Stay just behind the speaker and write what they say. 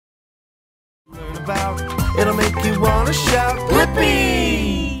about. It'll make you wanna shout,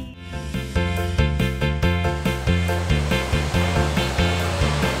 Blippi!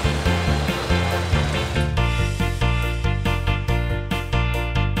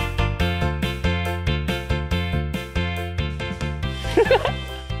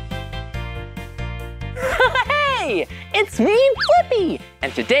 Hey, it's me, Blippi,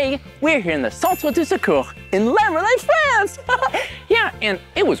 and today we're here in the Centre du Secours in Lamerlay, France. Yeah, and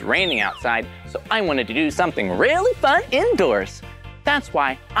it was raining outside, so I wanted to do something really fun indoors. That's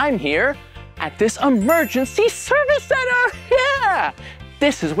why I'm here at this emergency service center. Yeah,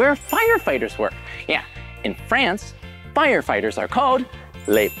 this is where firefighters work. Yeah, in France, firefighters are called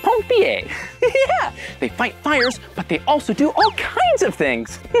les pompiers. Yeah, they fight fires, but they also do all kinds of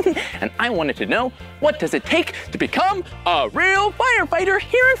things. And I wanted to know, what does it take to become a real firefighter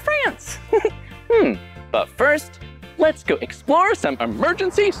here in France? But first, let's go explore some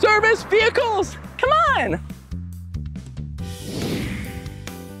emergency service vehicles. Come on.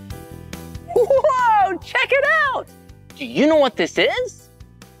 Whoa, check it out. Do you know what this is?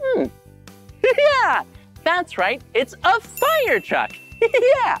 Yeah, that's right, it's a fire truck.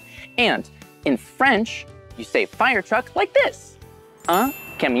 Yeah, and in French, you say fire truck like this. Un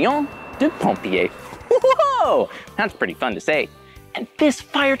camion de pompier. Whoa, that's pretty fun to say. And this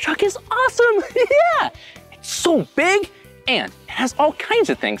fire truck is awesome. Yeah, it's so big and it has all kinds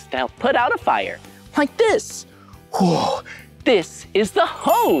of things to help put out a fire. Like this. Whoa, this is the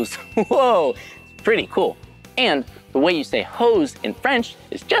hose. Whoa, it's pretty cool. And the way you say hose in French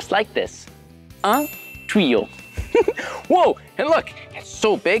is just like this. Un tuyau. Whoa, and look, it's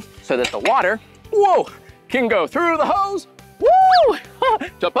so big so that the water, whoa, can go through the hose, woo,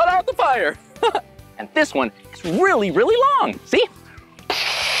 to put out the fire. And this one is really, really long, see?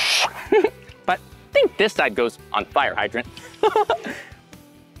 But I think this side goes on fire hydrant.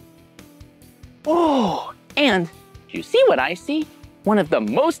 Oh, and do you see what I see? One of the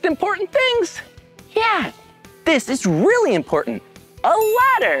most important things. Yeah, this is really important. A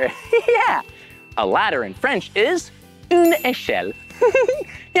ladder. Yeah. A ladder in French is une échelle.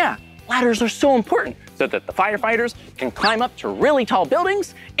 Yeah, ladders are so important so that the firefighters can climb up to really tall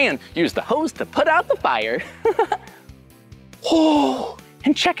buildings and use the hose to put out the fire. Oh,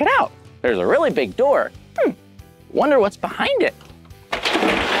 and check it out. There's a really big door. Wonder what's behind it.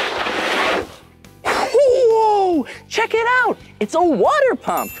 Whoa, check it out. It's a water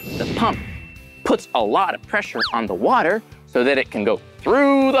pump. The pump puts a lot of pressure on the water so that it can go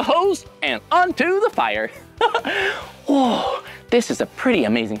through the hose and onto the fire. Whoa, this is a pretty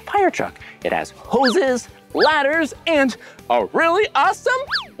amazing fire truck. It has hoses, ladders, and a really awesome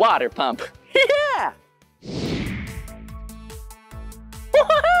water pump. Yeah!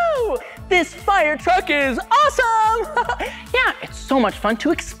 Woohoo! This fire truck is awesome! Yeah, it's so much fun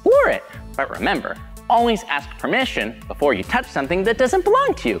to explore it. But remember, always ask permission before you touch something that doesn't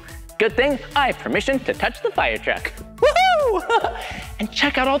belong to you. Good thing I have permission to touch the fire truck. Woohoo! And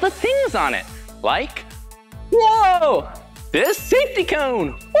check out all the things on it. Like, whoa, this safety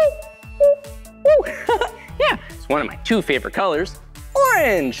cone. Woo, woo, woo. Yeah, it's one of my two favorite colors,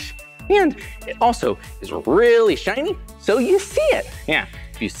 orange. And it also is really shiny, so you see it. Yeah,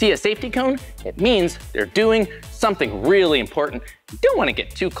 if you see a safety cone, it means they're doing something really important. You don't want to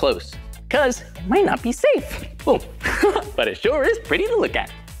get too close because it might not be safe. Boom. But it sure is pretty to look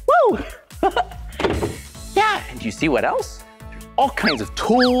at. Woo! Yeah, and you see what else? There's all kinds of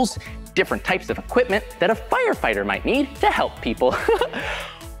tools, different types of equipment that a firefighter might need to help people.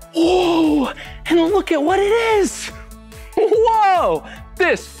 Whoa, and look at what it is. Whoa,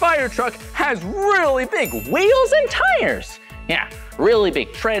 this fire truck has really big wheels and tires. Yeah, really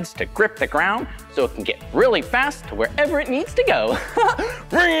big treads to grip the ground so it can get really fast to wherever it needs to go.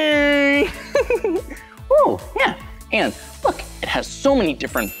 Oh, yeah, and look, it has so many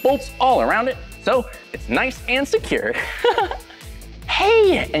different bolts all around it, so it's nice and secure.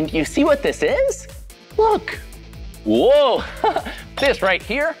 Hey, and you see what this is? Look, whoa, this right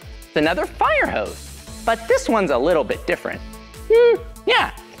here is another fire hose, but this one's a little bit different.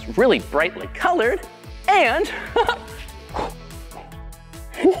 Yeah, it's really brightly colored, and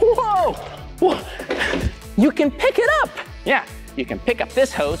whoa, whoa, you can pick it up. Yeah, you can pick up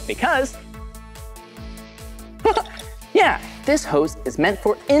this hose because yeah, this hose is meant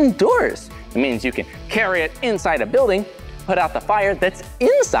for indoors. It means you can carry it inside a building, put out the fire that's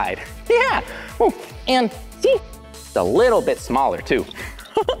inside. Yeah, oh, and see, it's a little bit smaller too.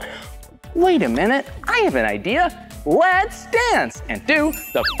 Wait a minute, I have an idea. Let's dance and do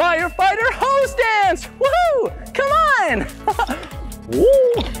the firefighter hose dance. Woohoo, come on.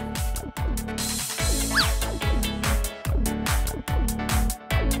 Woo.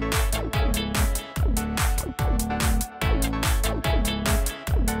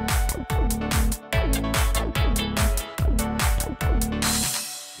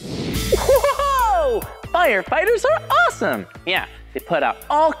 Firefighters are awesome. Yeah, they put out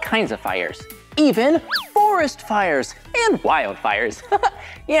all kinds of fires, even forest fires and wildfires.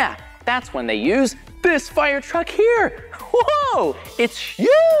 Yeah, that's when they use this fire truck here. Whoa, it's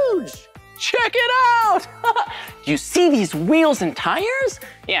huge. Check it out. You see these wheels and tires?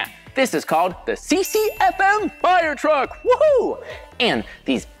 Yeah, this is called the CCFM fire truck. Woohoo! And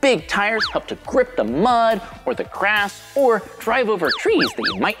these big tires help to grip the mud or the grass or drive over trees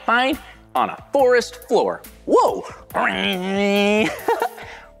that you might find on a forest floor. Whoa!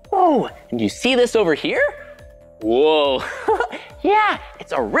 Whoa, and you see this over here? Whoa, yeah,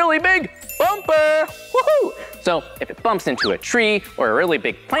 it's a really big bumper. Woohoo! So if it bumps into a tree or a really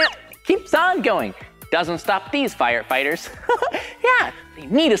big plant, it keeps on going. Doesn't stop these firefighters. Yeah, they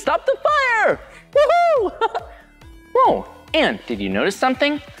need to stop the fire. Woohoo! Whoa, and did you notice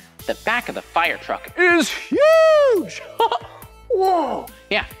something? The back of the fire truck is huge. Whoa,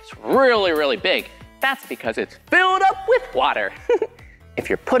 yeah, it's really, really big. That's because it's filled up with water. If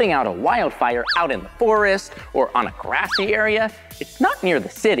you're putting out a wildfire out in the forest or on a grassy area, it's not near the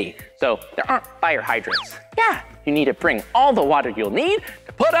city, so there aren't fire hydrants. Yeah, you need to bring all the water you'll need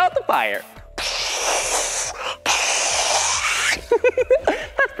to put out the fire.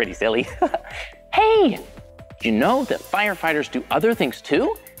 That's pretty silly. Hey, did you know that firefighters do other things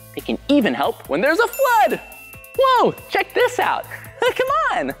too? They can even help when there's a flood. Whoa, check this out. Come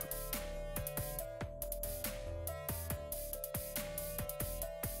on.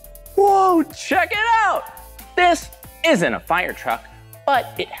 Whoa, check it out. This isn't a fire truck,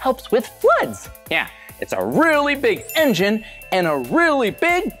 but it helps with floods. Yeah, it's a really big engine and a really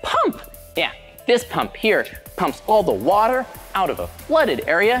big pump. Yeah, this pump here pumps all the water out of a flooded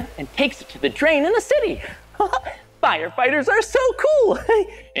area and takes it to the drain in the city. Firefighters are so cool.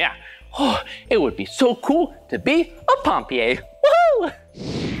 Yeah, oh, it would be so cool to be a pompier. Woohoo!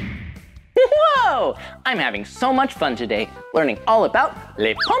 Whoa! I'm having so much fun today learning all about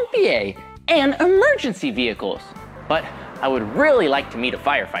les pompiers and emergency vehicles. But I would really like to meet a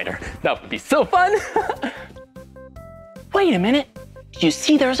firefighter. That would be so fun. Wait a minute. Do you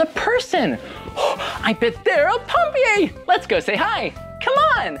see there's a person? Oh, I bet they're a pompier. Let's go say hi. Come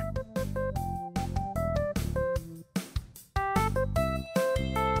on.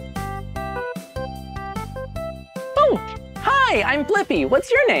 Oh, hi, I'm Blippi. What's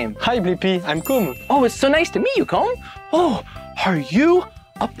your name? Hi Blippi, I'm Combe. Oh, it's so nice to meet you, Combe. Oh, are you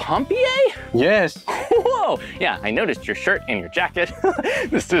a pompier? Yes. Whoa, yeah, I noticed your shirt and your jacket.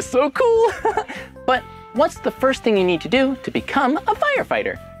 This is so cool. But what's the first thing you need to do to become a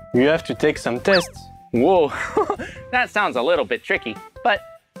firefighter? You have to take some tests. Whoa, that sounds a little bit tricky, but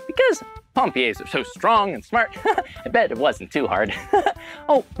because pompiers are so strong and smart, I bet it wasn't too hard.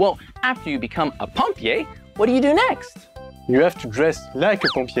 Oh, well, after you become a pompier, what do you do next? You have to dress like a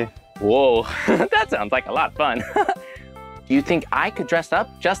pompier. Whoa, that sounds like a lot of fun. Do you think I could dress up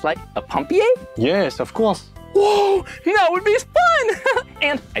just like a pompier? Yes, of course. Whoa, that would be fun!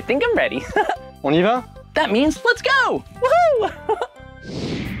 And I think I'm ready. On y va? That means let's go! Woohoo!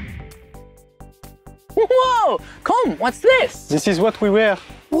 Whoa, Combe, what's this? This is what we wear.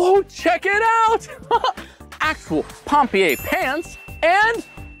 Whoa, check it out! Actual pompier pants and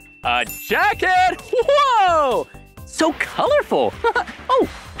a jacket! Whoa! So colorful! Oh,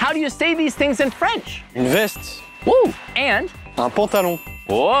 how do you say these things in French? Une veste. Whoa, and? Un pantalon.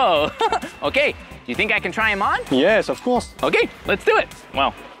 Whoa! Okay, do you think I can try them on? Yes, of course. Okay, let's do it.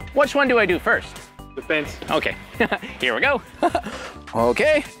 Well, which one do I do first? The pants. Okay, here we go.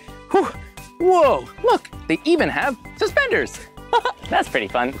 Okay. Whew. Whoa, look, they even have suspenders. That's pretty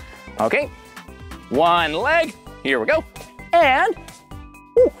fun. Okay, one leg, here we go. And,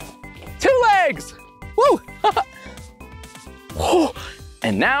 whew, 2 legs. Woo. Whew.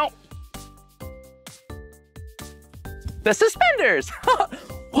 And now, the suspenders.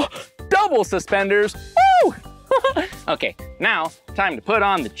 Double suspenders. Woo. Okay, now time to put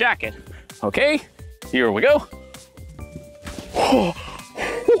on the jacket. Okay, here we go.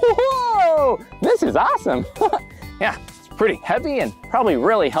 Whoa, this is awesome. Yeah, it's pretty heavy and probably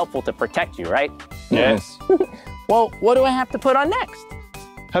really helpful to protect you, right? Yes. Well, what do I have to put on next?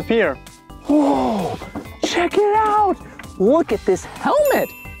 Up here. Whoa, check it out. Look at this helmet.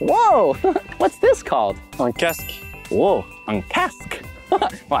 Whoa, what's this called? Un casque. Whoa, un casque.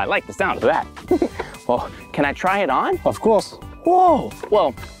 Well, I like the sound of that. Well, can I try it on? Of course. Whoa,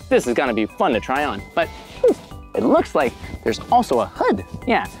 well, this is gonna be fun to try on, but it looks like there's also a hood.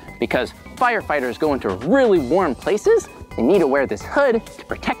 Yeah, because firefighters go into really warm places, they need to wear this hood to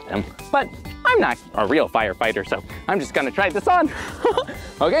protect them. But I'm not a real firefighter, so I'm just gonna try this on.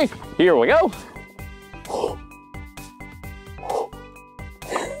 Okay, here we go.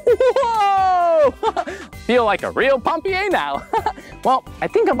 Whoa! feel like a real pompier now. Well, I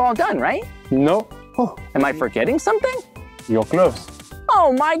think I'm all done, right? No. Oh, am I forgetting something? Your gloves.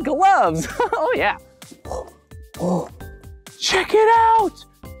 Oh, my gloves. Oh, yeah. Oh, check it out.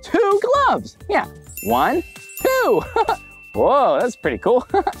 2 gloves. Yeah, 1, 2. Whoa, that's pretty cool.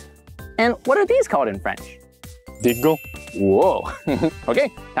 And what are these called in French? Des gants. Whoa. Okay,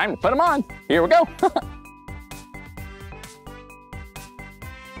 time to put them on. Here we go.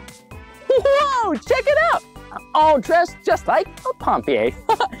 Whoa, check it out. I'm all dressed just like a pompier.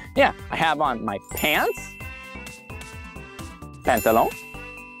 Yeah, I have on my pants, pantalon,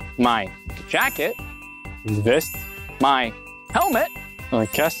 my jacket, Une veste. my helmet, Un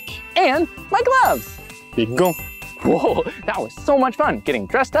casque. and my gloves. Des gants. Whoa, that was so much fun getting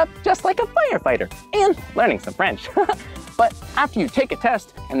dressed up just like a firefighter and learning some French. But after you take a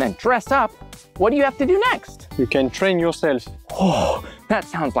test and then dress up, what do you have to do next? You can train yourself. Oh, that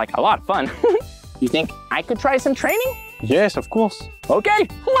sounds like a lot of fun. You think I could try some training? Yes, of course. Okay,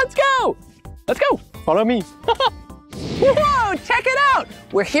 let's go. Let's go. Follow me. Whoa, check it out.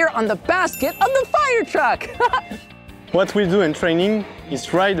 We're here on the basket of the fire truck. What we do in training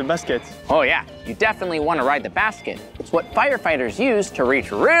is ride the basket. Oh yeah, you definitely want to ride the basket. It's what firefighters use to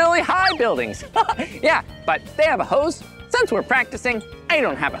reach really high buildings. Yeah, but they have a hose. Since we're practicing, I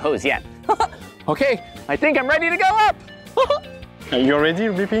don't have a hose yet. Okay, I think I'm ready to go up. Are you ready,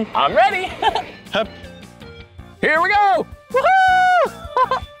 Blippi? I'm ready. Up. Here we go.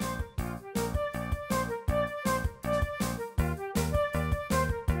 Woohoo!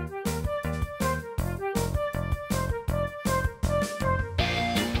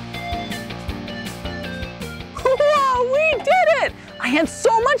 Whoa, we did it! I had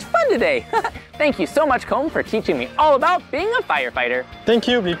so much fun today. Thank you so much, Comb, for teaching me all about being a firefighter. Thank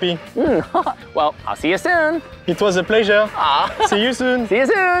you, Blippi. Well, I'll see you soon. It was a pleasure. Aw. See you soon. See you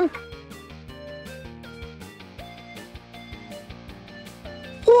soon.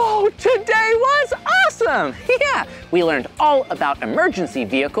 Whoa, today was awesome. Yeah, we learned all about emergency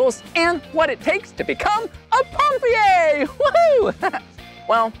vehicles and what it takes to become a pompier. Woohoo!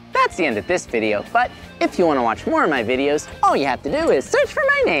 Well, that's the end of this video, but if you want to watch more of my videos, all you have to do is search for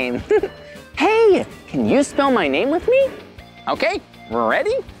my name. Hey, can you spell my name with me? Okay,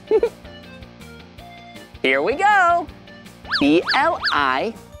 ready? Here we go.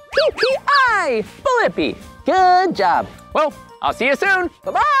 B-L-I-P-P-I, Blippi. Good job. Well, I'll see you soon.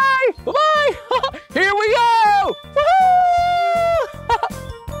 Bye-bye, bye-bye. Here we go. Woohoo!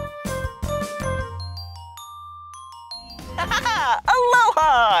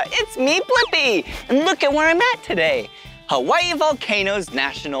 Aloha! It's me, Blippi, and look at where I'm at today. Hawaii Volcanoes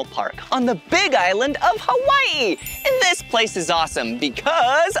National Park on the big island of Hawaii. And this place is awesome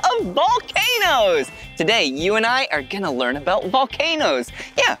because of volcanoes. Today, you and I are gonna learn about volcanoes.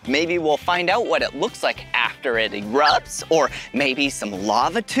 Yeah, maybe we'll find out what it looks like after it erupts, or maybe some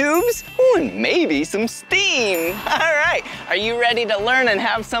lava tubes, ooh, and maybe some steam. All right, are you ready to learn and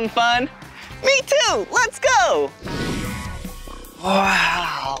have some fun? Me too, let's go.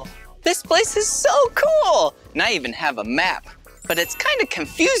 Wow, this place is so cool. And I even have a map, but it's kind of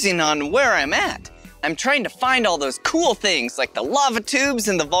confusing on where I'm at. I'm trying to find all those cool things like the lava tubes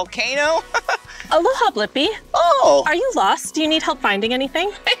and the volcano. Aloha, Blippi. Oh, Are you lost? Do you need help finding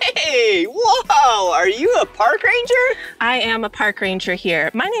anything? hey, whoa, are you a park ranger? I am a park ranger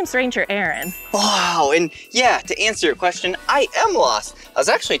here. My name's Ranger Aaron. Wow, and yeah, to answer your question, I am lost. I was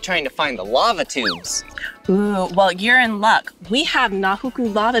actually trying to find the lava tubes. Ooh, well, you're in luck. We have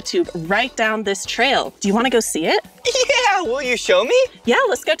Nahuku lava tube right down this trail. Do you want to go see it? Yeah, will you show me? Yeah,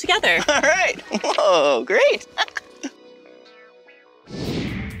 let's go together. All right, whoa, great.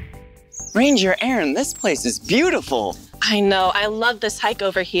 Ranger Aaron, this place is beautiful. I know, I love this hike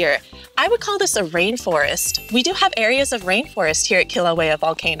over here. I would call this a rainforest. We do have areas of rainforest here at Kilauea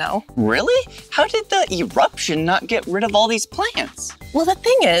Volcano. Really? How did the eruption not get rid of all these plants? Well, the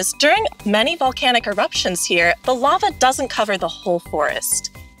thing is, during many volcanic eruptions here, the lava doesn't cover the whole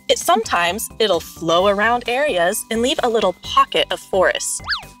forest. Sometimes it'll flow around areas and leave a little pocket of forest.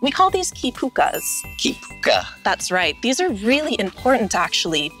 We call these kipukas. Kipuka. That's right. These are really important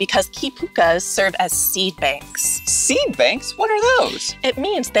actually because kipukas serve as seed banks. Seed banks? What are those? It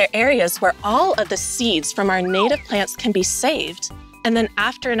means they're areas where all of the seeds from our native plants can be saved. And then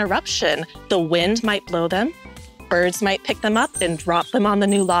after an eruption, the wind might blow them, birds might pick them up and drop them on the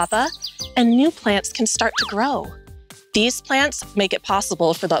new lava, and new plants can start to grow. These plants make it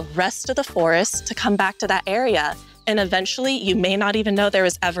possible for the rest of the forest to come back to that area and eventually you may not even know there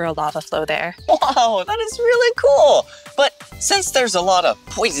was ever a lava flow there. Wow, that is really cool. But since there's a lot of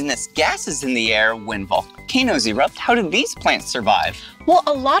poisonous gases in the air when volcanoes erupt, how do these plants survive? Well,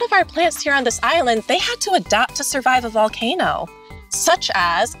 a lot of our plants here on this island, they had to adapt to survive a volcano, such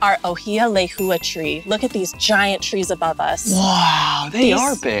as our Ohia lehua tree. Look at these giant trees above us. Wow, they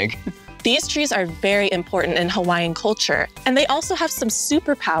are big. These trees are very important in Hawaiian culture, and they also have some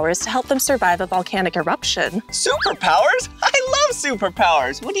superpowers to help them survive a volcanic eruption. Superpowers? I love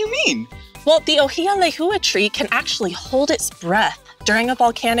superpowers. What do you mean? Well, the Ohia lehua tree can actually hold its breath during a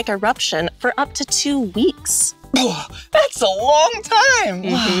volcanic eruption for up to 2 weeks. Oh, that's a long time.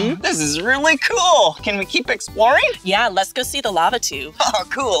 Wow, this is really cool. Can we keep exploring? Yeah, let's go see the lava tube. Oh,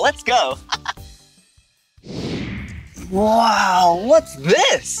 cool. Let's go. Wow, what's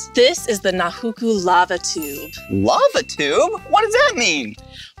this? This is the Nahuku lava tube. Lava tube? What does that mean?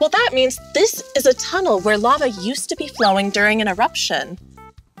 Well, that means this is a tunnel where lava used to be flowing during an eruption.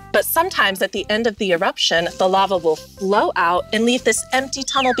 But sometimes at the end of the eruption, the lava will flow out and leave this empty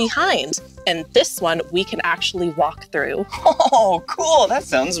tunnel behind. And this one we can actually walk through. Oh, cool. That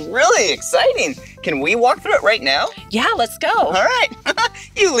sounds really exciting. Can we walk through it right now? Yeah, let's go. All right.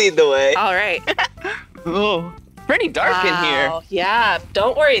 You lead the way. All right. Oh, pretty dark in here. Yeah,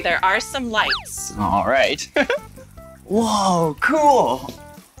 don't worry. There are some lights. All right. Whoa, cool.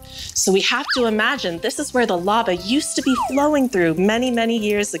 So we have to imagine this is where the lava used to be flowing through many, many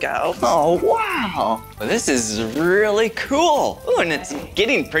years ago. Oh, wow. This is really cool. Oh, and it's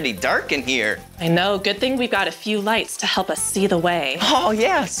getting pretty dark in here. I know. Good thing we've got a few lights to help us see the way. Oh,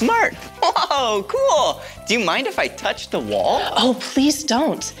 yeah, smart. Whoa, cool. Do you mind if I touch the wall? Oh, please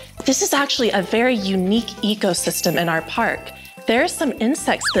don't. This is actually a very unique ecosystem in our park. There are some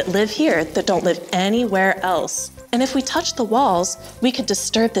insects that live here that don't live anywhere else. And if we touch the walls, we could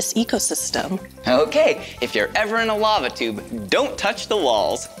disturb this ecosystem. Okay, if you're ever in a lava tube, don't touch the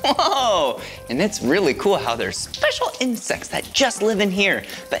walls. Whoa! And it's really cool how there's special insects that just live in here.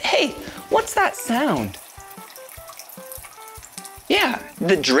 But hey, what's that sound? Yeah,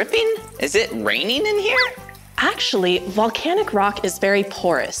 the dripping? Is it raining in here? Actually, volcanic rock is very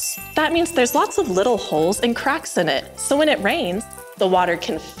porous. That means there's lots of little holes and cracks in it. So when it rains, the water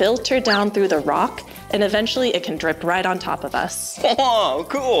can filter down through the rock and eventually it can drip right on top of us. Whoa,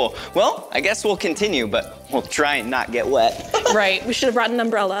 cool. Well, I guess we'll continue, but we'll try and not get wet. Right, we should have brought an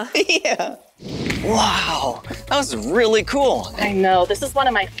umbrella. Yeah. Wow, that was really cool. I know, this is one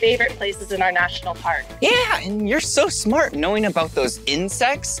of my favorite places in our national park. Yeah, and you're so smart knowing about those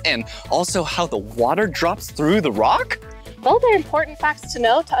insects and also how the water drops through the rock. Well, they're important facts to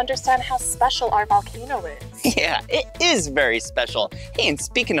know to understand how special our volcano is. Yeah, it is very special. Hey, and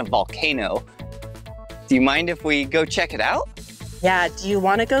speaking of volcano, do you mind if we go check it out? Yeah, do you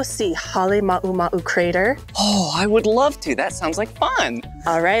want to go see Halema'uma'u crater? Oh, I would love to. That sounds like fun.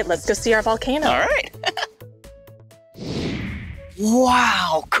 All right, let's go see our volcano. All right.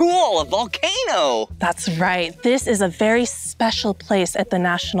 Wow, cool, a volcano. That's right. This is a very special place at the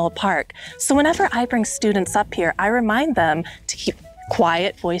national park. So whenever I bring students up here, I remind them to keep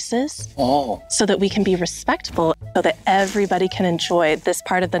quiet voices so that we can be respectful, so that everybody can enjoy this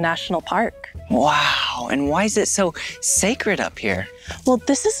part of the national park. Wow, and why is it so sacred up here? Well,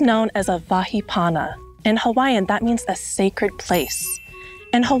 this is known as a vahipana. In Hawaiian, that means a sacred place.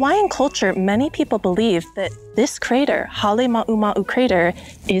 In Hawaiian culture, many people believe that this crater, Halema'uma'u crater,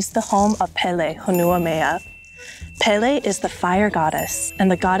 is the home of Pele, Honuamea. Pele is the fire goddess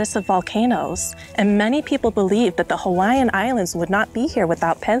and the goddess of volcanoes, and many people believe that the Hawaiian Islands would not be here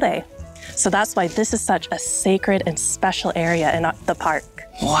without Pele. So that's why this is such a sacred and special area in the park.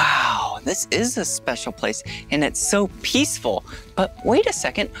 Wow, this is a special place, and it's so peaceful. But wait a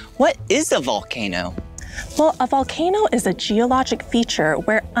second, what is a volcano? Well, a volcano is a geologic feature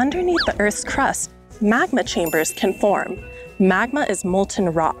where underneath the Earth's crust, magma chambers can form. Magma is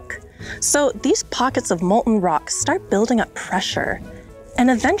molten rock. So these pockets of molten rock start building up pressure. And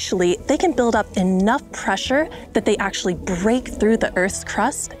eventually, they can build up enough pressure that they actually break through the Earth's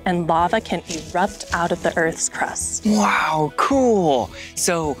crust and lava can erupt out of the Earth's crust. Wow, cool.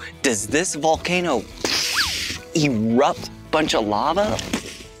 So does this volcano erupt a bunch of lava?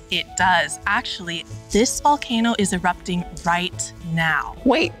 It does. Actually, this volcano is erupting right now.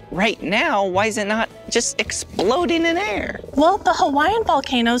 Wait, right now? Why is it not just exploding in air? Well, the Hawaiian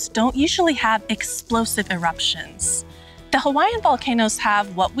volcanoes don't usually have explosive eruptions. The Hawaiian volcanoes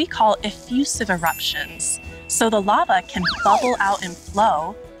have what we call effusive eruptions. So the lava can bubble out and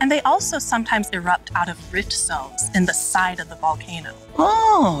flow, and they also sometimes erupt out of rift zones in the side of the volcano.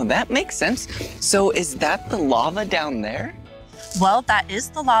 Oh, that makes sense. So is that the lava down there? Well, that is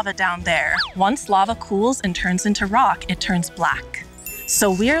the lava down there. Once lava cools and turns into rock, it turns black. So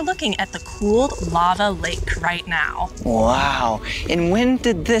we are looking at the cooled lava lake right now. Wow, and when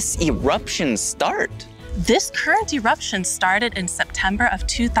did this eruption start? This current eruption started in September of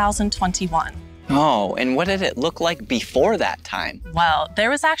 2021. Oh, and what did it look like before that time? Well, there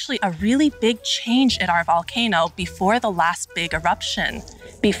was actually a really big change in our volcano before the last big eruption.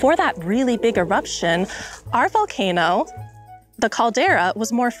 Before that really big eruption, our volcano, the caldera,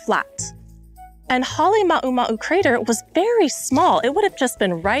 was more flat. And Halemaumau crater was very small. It would have just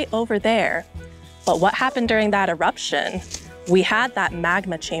been right over there. But what happened during that eruption? We had that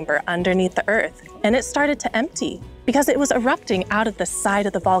magma chamber underneath the earth, and it started to empty because it was erupting out of the side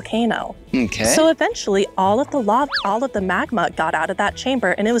of the volcano. Okay. So eventually all of the magma got out of that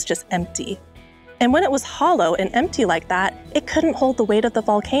chamber and it was just empty. And when it was hollow and empty like that, it couldn't hold the weight of the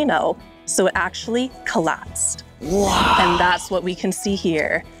volcano. So it actually collapsed. Wow. And that's what we can see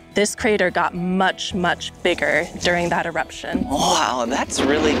here. This crater got much, much bigger during that eruption. Wow, that's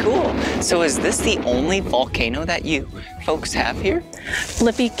really cool. So is this the only volcano that you folks have here?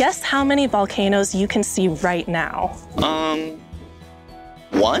 Blippi, guess how many volcanoes you can see right now?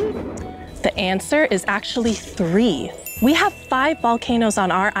 One? The answer is actually 3. We have 5 volcanoes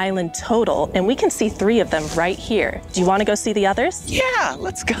on our island total, and we can see 3 of them right here. Do you want to go see the others? Yeah,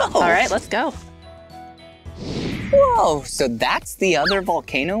 let's go. All right, let's go. Whoa, so that's the other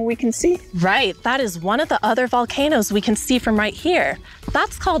volcano we can see? Right, that is one of the other volcanoes we can see from right here.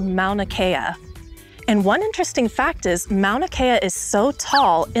 That's called Mauna Kea. And one interesting fact is Mauna Kea is so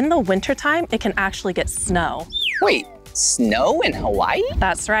tall, in the wintertime, it can actually get snow. Wait, snow in Hawaii?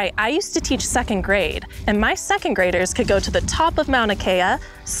 That's right. I used to teach 2nd grade, and my 2nd graders could go to the top of Mauna Kea,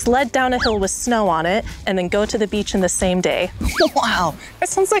 sled down a hill with snow on it, and then go to the beach in the same day. Wow, that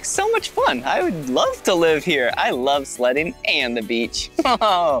sounds like so much fun. I would love to live here. I love sledding and the beach.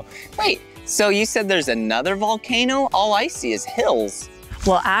 Oh, wait, so you said there's another volcano? All I see is hills.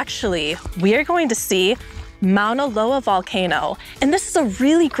 Well, actually, we are going to see Mauna Loa volcano, and this is a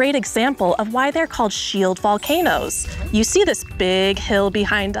really great example of why they're called shield volcanoes. You see this big hill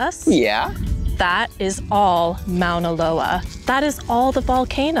behind us? Yeah. That is all Mauna Loa. That is all the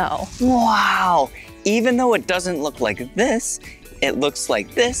volcano. Wow, even though it doesn't look like this, it looks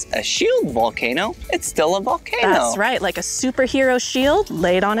like this, a shield volcano, it's still a volcano. That's right, like a superhero shield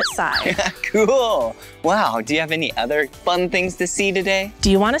laid on its side. Cool. Wow, do you have any other fun things to see today?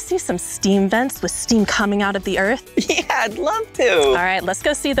 Do you want to see some steam vents with steam coming out of the earth? Yeah, I'd love to. All right, let's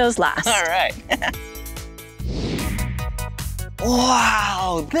go see those last. All right.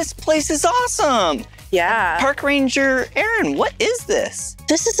 Wow, this place is awesome. Yeah. Park Ranger Aaron, what is this?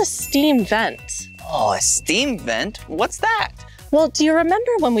 This is a steam vent. Oh, a steam vent? What's that? Well, do you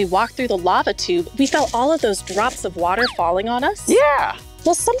remember when we walked through the lava tube, we felt all of those drops of water falling on us? Yeah.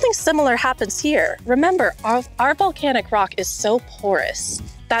 Well, something similar happens here. Remember, our volcanic rock is so porous.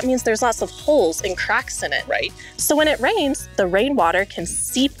 That means there's lots of holes and cracks in it. Right. So when it rains, the rainwater can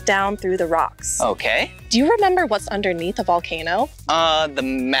seep down through the rocks. Okay. Do you remember what's underneath a volcano? The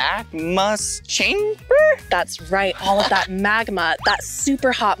magma chamber? That's right, all of that magma, that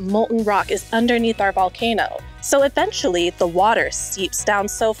super hot molten rock is underneath our volcano. So eventually the water seeps down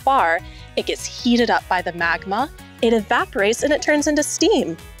so far, it gets heated up by the magma, it evaporates and it turns into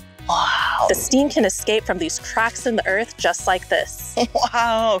steam. Wow. The steam can escape from these cracks in the earth just like this.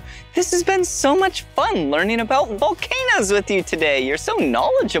 Wow, this has been so much fun learning about volcanoes with you today. You're so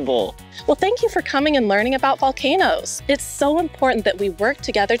knowledgeable. Well, thank you for coming and learning about volcanoes. It's so important that we work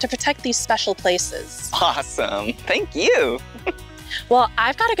together to protect these special places. Awesome, thank you. Well,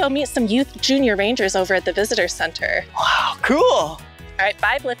 I've got to go meet some youth junior rangers over at the visitor center. Wow, cool. All right,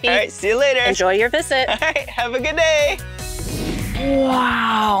 bye, Blippi. All right, see you later. Enjoy your visit. All right, have a good day.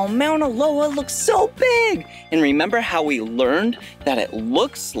 Wow, Mauna Loa looks so big. And remember how we learned that it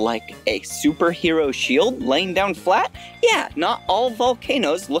looks like a superhero shield laying down flat? Yeah, not all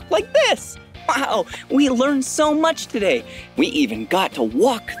volcanoes look like this. Wow, we learned so much today. We even got to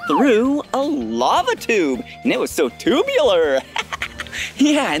walk through a lava tube, and it was so tubular.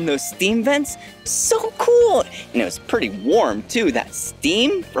 Yeah, and those steam vents, so cool. And it was pretty warm too, that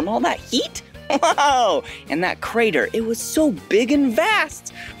steam from all that heat. Wow, and that crater, it was so big and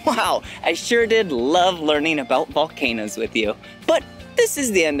vast. Wow, I sure did love learning about volcanoes with you. But this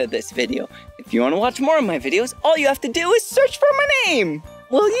is the end of this video. If you want to watch more of my videos, all you have to do is search for my name.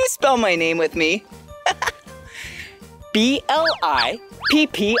 Will you spell my name with me? B-L-I-P-P-I,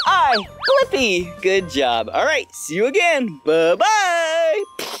 Blippi. Good job. All right, see you again. Bye-bye.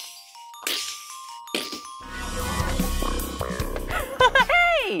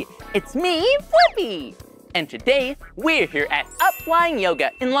 Hey, it's me, Blippi. and today we're here at Up Flying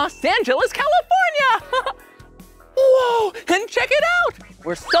Yoga in Los Angeles, California. Whoa, and check it out.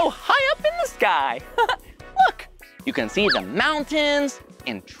 We're so high up in the sky. Look, you can see the mountains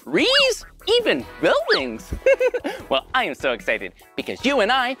and trees, even buildings. Well, I am so excited because you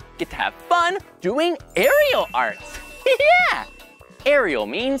and I get to have fun doing aerial arts. Yeah, aerial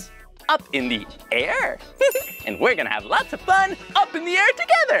means up in the air. And we're gonna have lots of fun up in the air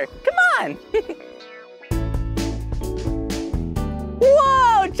together. Come on.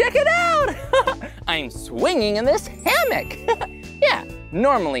 Whoa, check it out. I'm swinging in this hammock. Yeah,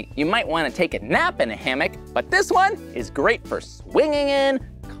 normally you might want to take a nap in a hammock, but this one is great for swinging in,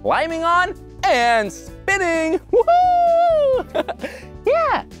 climbing on, and spinning. Woohoo!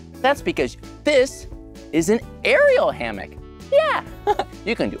 Yeah, that's because this is an aerial hammock. Yeah,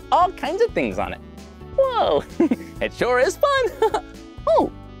 you can do all kinds of things on it. Whoa, it sure is fun.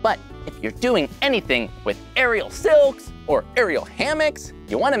 Oh, but if you're doing anything with aerial silks or aerial hammocks,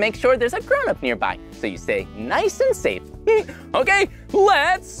 you want to make sure there's a grown-up nearby so you stay nice and safe. Okay,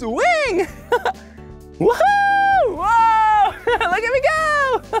 let's swing. Woohoo! Whoa! Look at me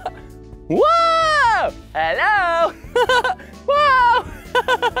go! Whoa! Hello! Whoa!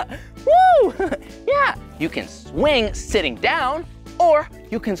 Woo! Yeah, you can swing sitting down, or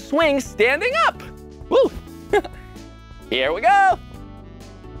you can swing standing up. Woo! Here we go!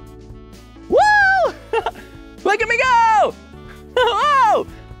 Woo! Look at me go! Whoa!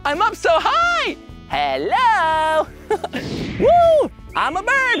 I'm up so high! Hello! Woo! I'm a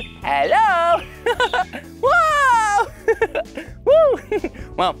bird! Hello! Whoa! Woo!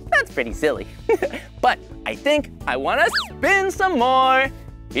 Well, that's pretty silly. But I think I want to spin some more.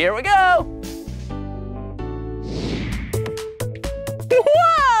 Here we go!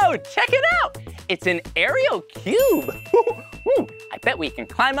 Whoa! Check it out! It's an aerial cube. I bet we can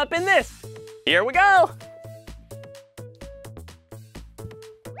climb up in this. Here we go!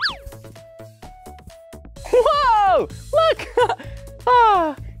 Whoa! Look!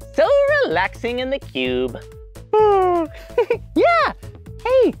 Oh, so relaxing in the cube. Yeah!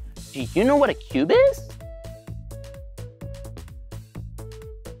 Hey, do you know what a cube is?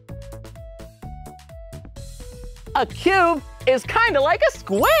 A cube is kind of like a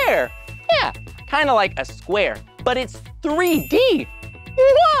square. Yeah, kind of like a square, but it's 3D.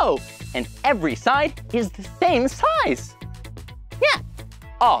 Whoa! And every side is the same size. Yeah,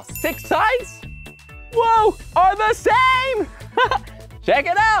 all 6 sides, whoa, are the same. Check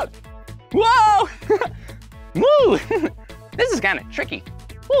it out. Whoa! Woo! This is kind of tricky.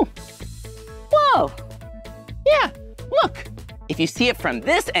 Woo! Whoa! Yeah, look. If you see it from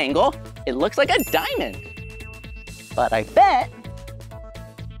this angle, it looks like a diamond. But I bet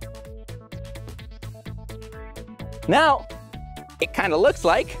now it kind of looks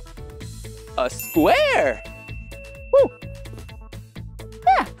like a square. Woo!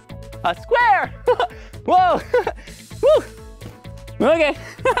 Yeah, a square. Whoa! Woo! Okay,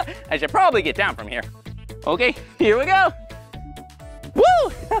 I should probably get down from here. Okay, here we go.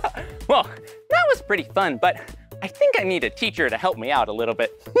 Woo! Well, that was pretty fun, but I think I need a teacher to help me out a little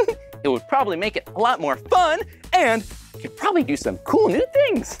bit. It would probably make it a lot more fun, and you could probably do some cool new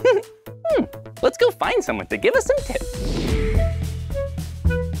things. Let's go find someone to give us some tips.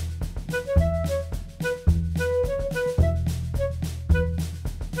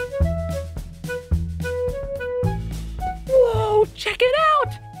 Whoa, check it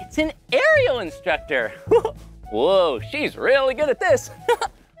out. It's an aerial instructor. Whoa, she's really good at this.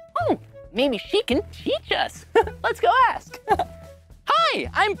 Oh, maybe she can teach us. Let's go ask. Hi,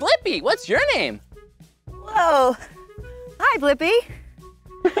 I'm Blippi. What's your name? Whoa. Hi, Blippi.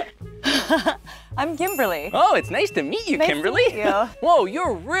 I'm Kimberly. Oh, it's nice to meet you, Nice Kimberly. to meet you. Whoa,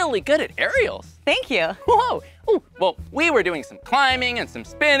 you're really good at aerials. Thank you. Whoa. Oh, well, we were doing some climbing and some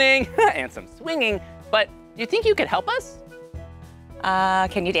spinning and some swinging, but do you think you could help us?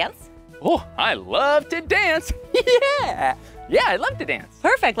 Can you dance? Oh, I love to dance. Yeah, I love to dance.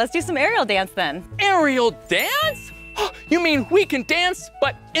 Perfect. Let's do some aerial dance then. Aerial dance? You mean we can dance,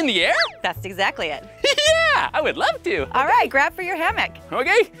 but in the air? That's exactly it. Yeah, I would love to. All right, grab for your hammock.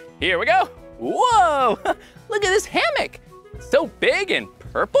 Okay, here we go. Whoa, look at this hammock. It's so big and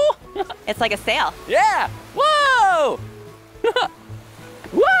purple. It's like a sail. Yeah, whoa.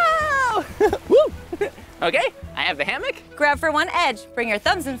 Whoa. Woo. Okay, I have the hammock. Grab for one edge. Bring your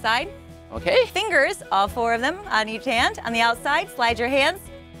thumbs inside. Okay. Fingers, all 4 of them on each hand. On the outside, slide your hands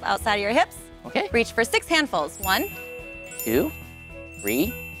outside of your hips. Okay. Reach for 6 handfuls. 1, 2,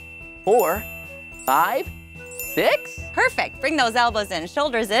 3, 4, 5, 6. Perfect. Bring those elbows in,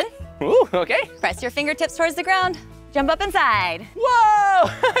 shoulders in. Ooh, okay. Press your fingertips towards the ground. Jump up inside. Whoa,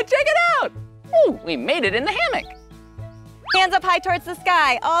 check it out. Ooh, we made it in the hammock. Hands up high towards the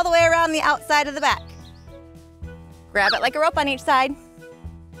sky, all the way around the outside of the back. Grab it like a rope on each side.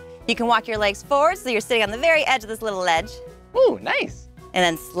 You can walk your legs forward so you're sitting on the very edge of this little ledge. Ooh, nice. And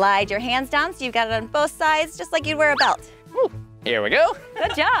then slide your hands down so you've got it on both sides, just like you'd wear a belt. Ooh, here we go.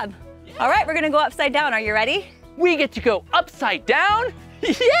 Good job. All right, we're gonna go upside down. Are you ready? We get to go upside down?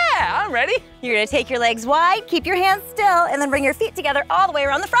 Yeah, I'm ready. You're gonna take your legs wide, keep your hands still, and then bring your feet together all the way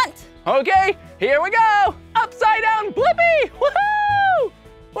around the front. Okay, here we go. Upside down Blippi. Woohoo!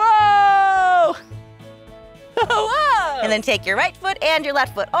 Whoa! Whoa! And then take your right foot and your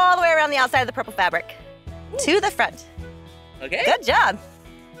left foot all the way around the outside of the purple fabric. To the front. Okay. Good job.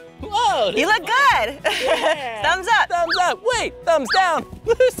 Whoa! You look good. Yeah. Thumbs up. Thumbs up. Wait, thumbs down.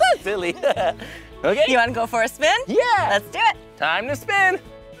 So silly. Okay. You wanna go for a spin? Yeah. Let's do it. Time to spin.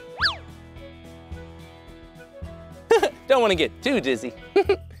 Don't want to get too dizzy.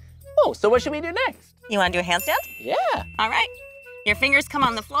 Oh, so what should we do next? You wanna do a handstand? Yeah. All right. Your fingers come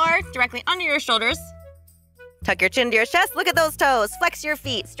on the floor, directly under your shoulders. Tuck your chin to your chest, look at those toes. Flex your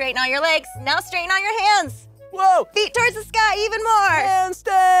feet, straighten out your legs. Now straighten out your hands. Whoa! Feet towards the sky, even more.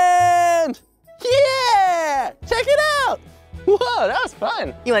 Handstand! Yeah! Check it out! Whoa, that was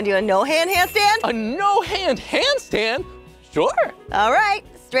fun. You wanna do a no-hand handstand? A no-hand handstand? Sure. All right,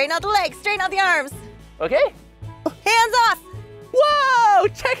 straighten out the legs, straighten out the arms. Okay. Hands off. Whoa,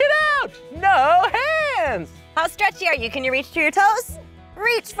 check it out! No hands! How stretchy are you? Can you reach to your toes?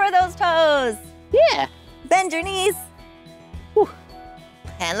 Reach for those toes. Yeah. Bend your knees. Whew.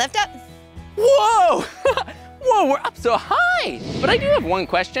 And lift up. Whoa! Whoa, we're up so high! But I do have one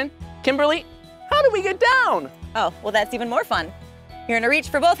question. Kimberly, how do we get down? Oh, well, that's even more fun. You're gonna reach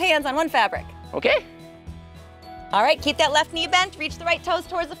for both hands on one fabric. Okay. All right, keep that left knee bent, reach the right toes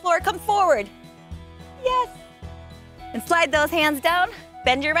towards the floor, come forward. Yes. And slide those hands down,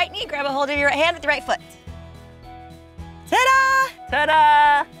 bend your right knee, grab a hold of your right hand with your right foot. Ta-da!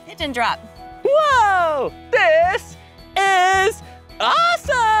 Ta-da! Hitch and drop. Whoa! This is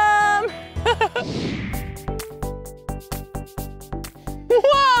awesome!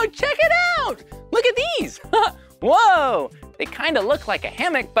 Whoa, check it out! Look at these! Whoa! They kind of look like a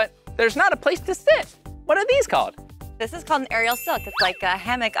hammock, but there's not a place to sit. What are these called? This is called an aerial silk. It's like a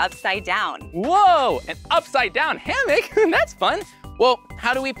hammock upside down. Whoa, an upside down hammock? That's fun. Well,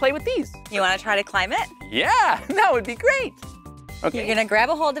 how do we play with these? You wanna try to climb it? Yeah, that would be great. Okay. You're gonna grab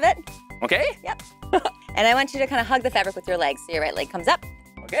a hold of it. Okay? Yep. And I want you to kind of hug the fabric with your legs. So your right leg comes up,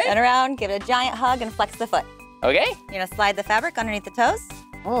 Okay. turn around, give it a giant hug, and flex the foot. Okay. You're gonna slide the fabric underneath the toes,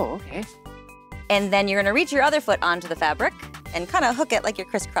 Oh, okay. and then you're gonna reach your other foot onto the fabric and kind of hook it like you're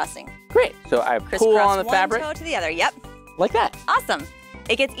crisscrossing. Great. So I pull Crisscross on the fabric one toe to the other. Yep. like that. Awesome.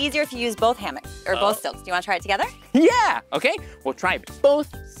 It gets easier if you use both hammocks or both silks. Do you want to try it together? Yeah. Okay. We'll try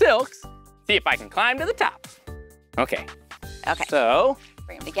both silks. See if I can climb to the top. Okay. Okay. So.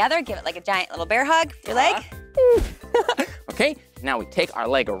 Bring them together. Give it like a giant little bear hug with your leg. Okay. Now we take our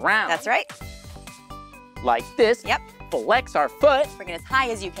leg around. That's right. Like this. Yep. Flex our foot. Bring it as high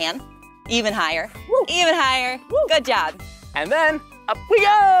as you can. Even higher. Woo. Even higher. Woo. Good job. And then up we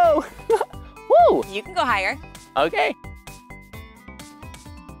go. Woo. You can go higher. Okay.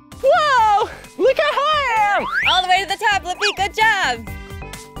 Whoa! Look how high I am! All the way to the top, Blippi. Good job.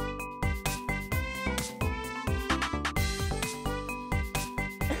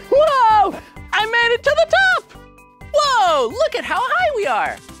 Whoa! I made it to the top! Whoa! Look at how high we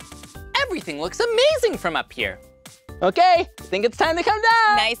are! Everything looks amazing from up here. Okay, I think it's time to come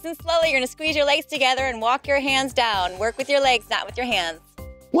down. Nice and slowly, you're gonna squeeze your legs together and walk your hands down. Work with your legs, not with your hands.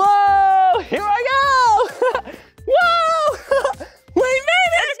 Whoa! Here I go! Whoa! We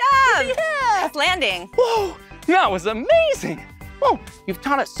made it! Good job! Yeah! Nice landing. Whoa! That was amazing! Whoa! You've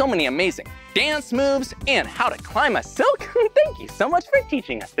taught us so many amazing dance moves and how to climb a silk. Thank you so much for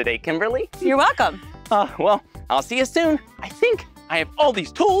teaching us today, Kimberly. You're welcome. Well, I'll see you soon. I think I have all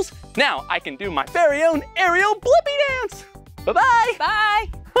these tools. Now I can do my very own aerial Blippi dance. Bye-bye. Bye.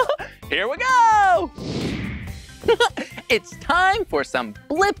 Here we go. It's time for some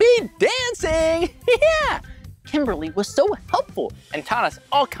Blippi dancing. Yeah. Kimberly was so helpful and taught us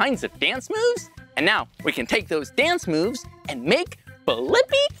all kinds of dance moves. And now we can take those dance moves and make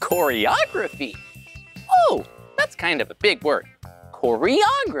Blippi choreography. Oh, that's kind of a big word.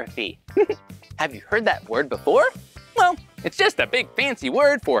 Choreography. Have you heard that word before? Well, it's just a big fancy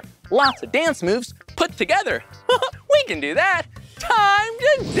word for lots of dance moves put together. We can do that. Time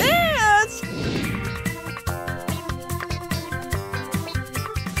to dance!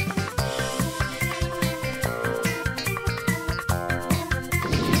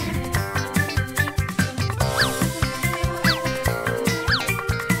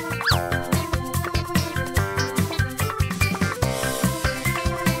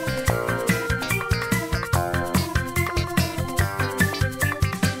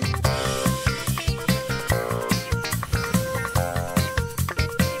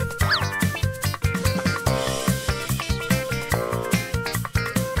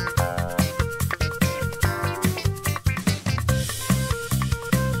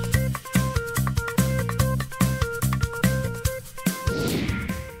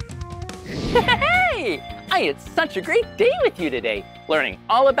 it's such a great day with you today, learning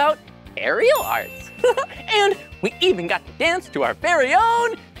all about aerial arts. And we even got to dance to our very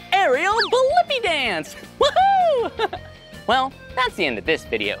own aerial Blippi dance. Woohoo! Well, that's the end of this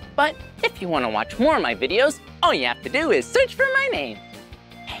video, but if you want to watch more of my videos, all you have to do is search for my name.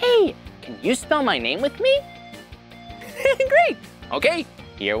 Hey, can you spell my name with me? Great. Okay,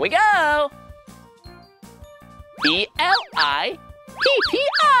 here we go. B-L-I-P-P-I,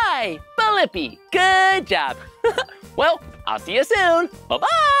 Blippi. Good job. Well, I'll see you soon.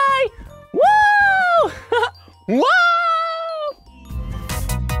 Bye-bye. Woo! Whoa!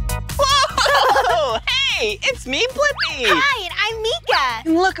 Whoa! Hey, it's me, Blippi. Hi, and I'm Mika.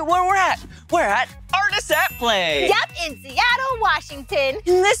 And look at where we're at. We're at Artists at Play. Yep, in Seattle, Washington.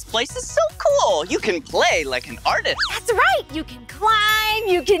 And this place is so cool. You can play like an artist. That's right. You can climb,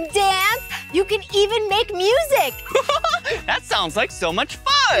 you can dance, you can even make music. That sounds like so much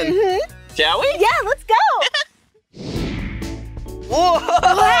fun. Mm-hmm. Shall we? Yeah, let's go. Whoa!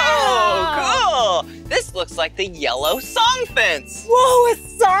 Wow. Cool! This looks like the yellow song fence. Whoa, a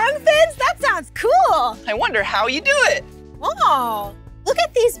song fence? That sounds cool. I wonder how you do it. Whoa, look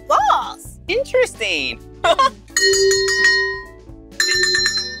at these balls. Interesting.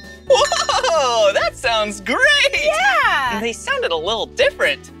 Whoa, that sounds great. Yeah. And they sounded a little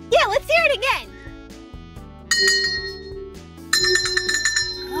different. Yeah, let's hear it again.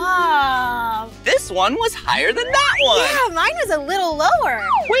 Oh. This one was higher than that one. Yeah, mine was a little lower.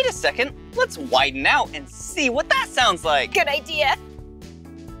 Wait a second. Let's widen out and see what that sounds like. Good idea.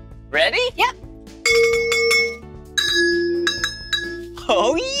 Ready? Yep.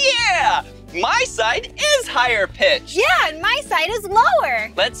 Oh, yeah! My side is higher pitched. Yeah, and my side is lower.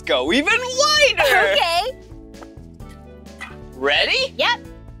 Let's go even wider. Okay. Ready? Yep.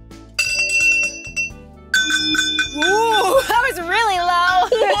 Ooh, that was really low.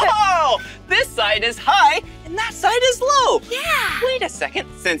 Whoa! This side is high and that side is low. Yeah. Wait a second.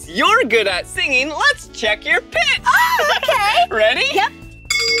 Since you're good at singing, let's check your pitch. Oh, okay. Ready? Yep.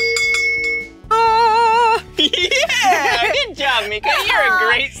 Yeah! Good job, Mika. You're a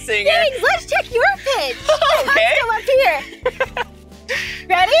great singer. Thanks. Let's check your pitch. Okay. Let's go up here.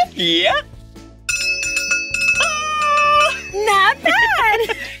 Ready? Yep. Not bad.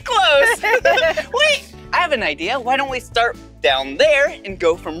 Close. Wait, I have an idea. Why don't we start down there and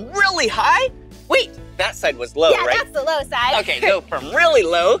go from really high? Wait, that side was low, Yeah, right? that's the low side. Okay, go from really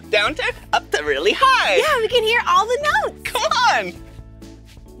low down to up to really high. Yeah, we can hear all the notes. Come on.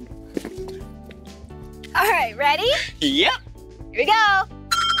 All right, ready? Yep. Here we go.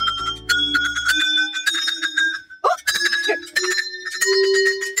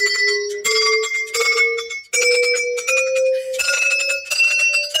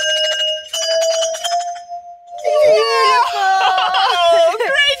 Oh,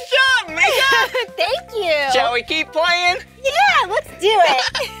 great job, Mika. Thank you. Shall we keep playing? Yeah, let's do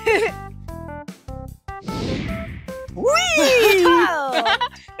it. Whee! Oh.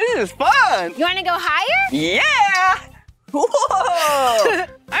 This is fun. You want to go higher? Yeah. Whoa.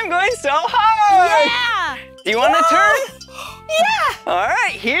 I'm going so high. Yeah. Do you want to turn? Yeah. All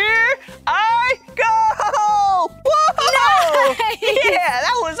right, here I go. Whoa. Nice. Yeah,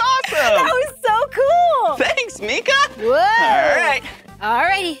 that was awesome. That was so cool. Thanks, Mika. Whoa. All right.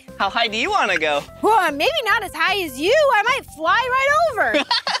 Alrighty. How high do you want to go? Well, maybe not as high as you. I might fly right over.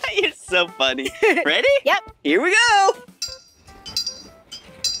 You're so funny. Ready? Yep. Here we go.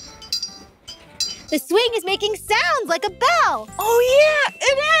 The swing is making sounds like a bell. Oh, yeah,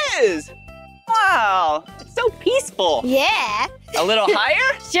 it is. Wow, it's so peaceful. Yeah. A little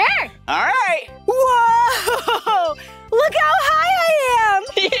higher? Sure. All right. Whoa. Look how high I am.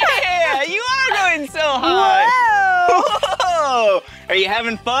 Yeah, you are going so high. Whoa. Whoa. Are you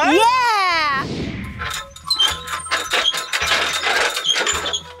having fun? Yeah.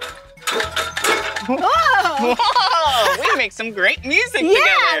 Whoa. Whoa, we make some great music Yeah,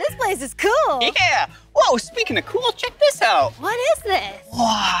 together. this place is cool. Yeah. Whoa, speaking of cool, check this out. What is this?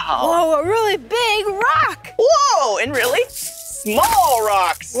 Wow. Whoa, a really big rock. Whoa, and really small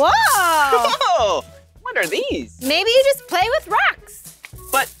rocks. Whoa. Whoa. What are these? Maybe you just play with rocks.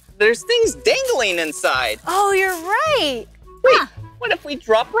 But there's things dangling inside. Oh, you're right. Wait, Huh. what if we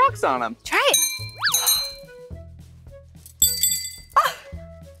drop rocks on them? Try it.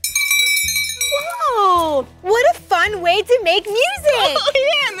 Whoa, what a fun way to make music. Oh,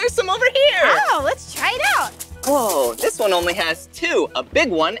 yeah, and there's some over here. Oh, let's try it out. Whoa, this one only has two, a big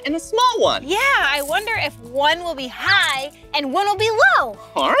one and a small one. Yeah, I wonder if one will be high and one will be low.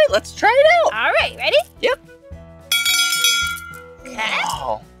 All right, let's try it out. All right, ready? Yep. Okay.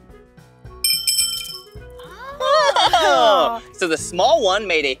 Wow. Oh. So the small one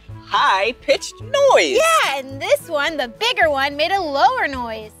made a high-pitched noise. Yeah, and this one, the bigger one, made a lower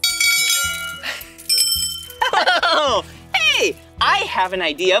noise. Oh, hey, I have an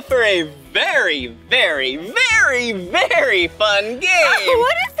idea for a very, very, very, very fun game.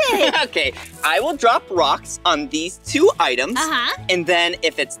 What is it? Okay, I will drop rocks on these two items. And then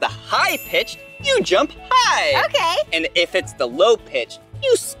if it's the high pitch, you jump high. Okay. And if it's the low pitch,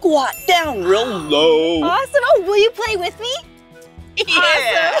 you squat down real low. Awesome. Oh, will you play with me?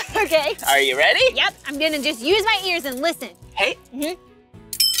 Yeah. Awesome. Okay. Are you ready? Yep, I'm gonna just use my ears and listen. Hey. Yeah!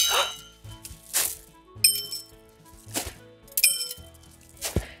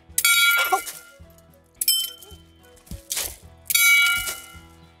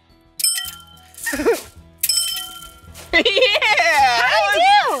 How'd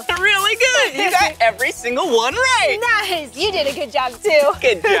you do? Really good. You got every single one right. Nice. You did a good job too.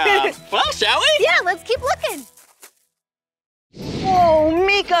 Good job. Well, shall we? Yeah, let's keep looking. Whoa,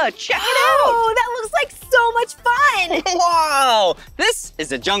 Mika, check it out. Oh, that looks like so much fun. Wow. This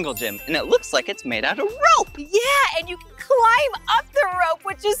is a jungle gym, and it looks like it's made out of rope. Yeah, and you can climb up the rope,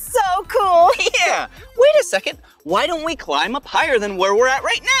 which is so cool. Yeah. Wait a second. Why don't we climb up higher than where we're at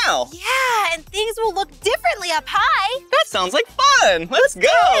right now? Yeah, and things will look differently up high. That sounds like fun. Let's go.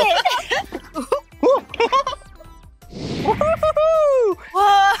 Whoa.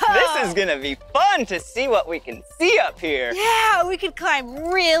 This is gonna be fun to see what we can see up here. Yeah, we could climb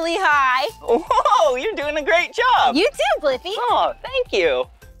really high. Whoa, you're doing a great job. You too, Blippi. Oh, thank you.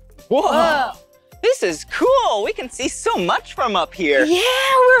 Whoa. This is cool. We can see so much from up here.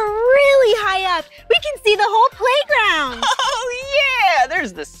 Yeah, we're really high up. We can see the whole playground. Oh, yeah.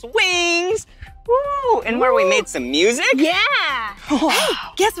 There's the swings. Woo, and where we made some music. Yeah. Wow. Hey,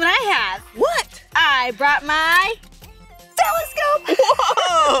 guess what I have? What? I brought my telescope.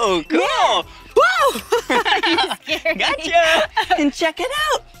 Whoa, cool. Yeah. Whoa. You scared me. Gotcha. And check it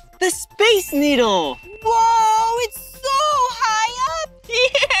out. The Space Needle. Whoa, it's so high up.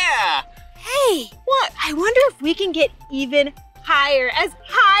 Yeah. Hey, What? I wonder if we can get even higher, as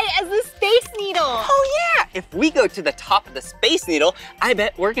high as the Space Needle. Oh, yeah. If we go to the top of the Space Needle, I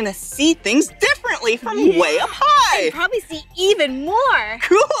bet we're going to see things differently from way up high. And probably see even more.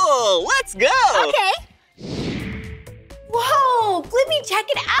 Cool. Let's go. Okay. Whoa, Blippi, check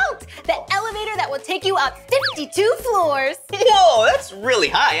it out. The elevator that will take you up 52 floors. Whoa, that's really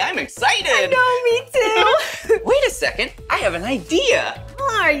high. I'm excited. I know, me too. Wait a second. I have an idea.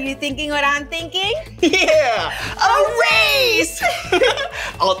 Are you thinking what I'm thinking? Yeah, a race.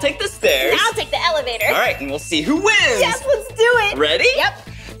 I'll take the stairs. I'll take the elevator. All right, and we'll see who wins. Yes, let's do it. Ready? Yep.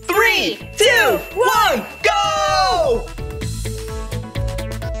 3, 2, 1, go!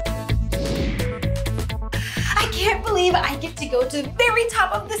 I can't believe I get to go to the very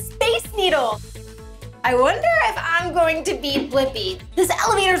top of the Space Needle. I wonder if I'm going to beat Blippi. This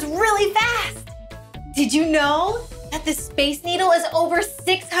elevator's really fast. Did you know that the Space Needle is over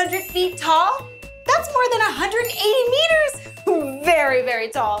 600 feet tall? That's more than 180 meters. Very, very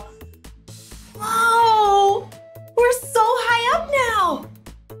tall. Whoa, we're so high up now.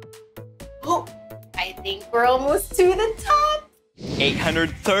 Oh, I think we're almost to the top.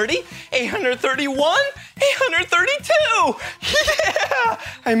 830, 831, 832. Yeah,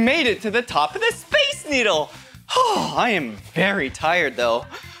 I made it to the top of the Space Needle. Oh, I am very tired though.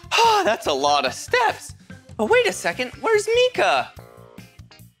 Oh, that's a lot of steps. But wait a second, where's Mika?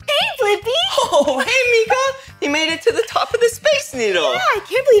 Hey, Blippi. Oh, hey Mika, you made it to the top of the Space Needle. Yeah, I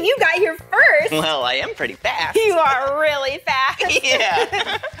can't believe you got here first. Well, I am pretty fast. You are really fast.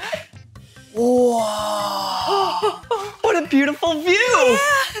 Yeah. Whoa, what a beautiful view.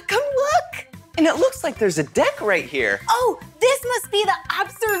 Yeah, come look. And it looks like there's a deck right here. Oh, this must be the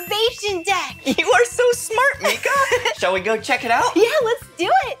observation deck. You are so smart, Mika. Shall we go check it out? Yeah, let's do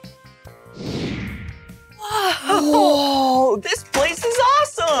it. Whoa, this place is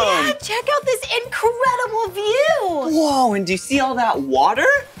awesome. Yeah, check out this incredible view. Whoa, and do you see all that water?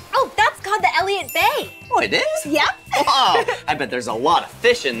 Oh, that's called the Elliott Bay. Oh, it is? Yep. Wow, I bet there's a lot of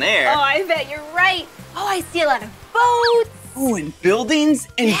fish in there. Oh, I bet you're right. Oh, I see a lot of boats. Oh, and buildings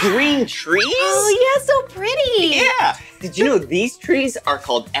and green trees? Oh, yeah, so pretty. Yeah. Did you know these trees are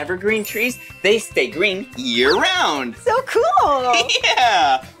called evergreen trees? They stay green year-round. So cool.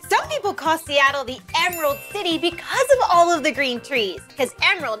 Yeah. Some people call Seattle the Emerald City because of all of the green trees, because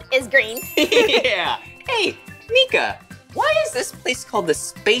emerald is green. Yeah. Hey, Mika, why is this place called the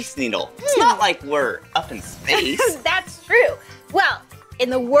Space Needle? It's not like we're up in space. That's true. Well, in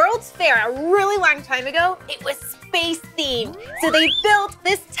the World's Fair a really long time ago, it was space themed. So they built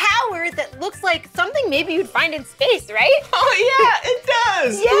this tower that looks like something maybe you'd find in space, right? Oh yeah, it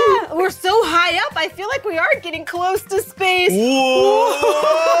does. Yeah, we're so high up, I feel like we are getting close to space. Whoa!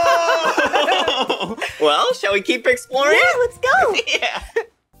 Well, shall we keep exploring? Yeah, let's go. Yeah.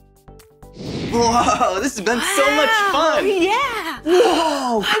 Whoa, this has been so much fun. Yeah.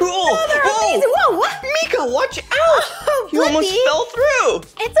 Whoa, cool. Amazing. Whoa, what? Mika, watch out. Oh, You almost Blippi. fell through.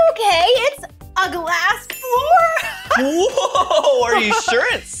 It's okay. It's a glass floor. Whoa, are you sure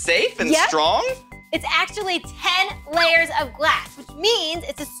it's safe and Yep. strong? It's actually 10 layers of glass, which means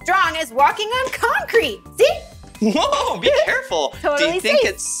it's as strong as walking on concrete. See? Whoa, be careful. Do Totally you think safe.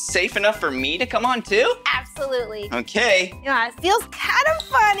 it's safe enough for me to come on too? Absolutely. Okay. Yeah, it feels kind of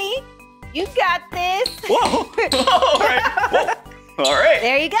funny. You got this. Whoa. All right. Whoa. All right.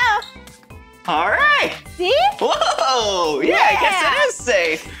 There you go. All right. See? Whoa. Yeah, I guess it is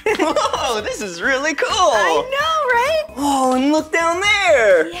safe. Whoa, this is really cool. I know, right? Whoa, and look down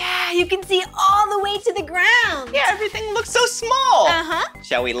there. Yeah, you can see all the way to the ground. Yeah, everything looks so small. Uh-huh.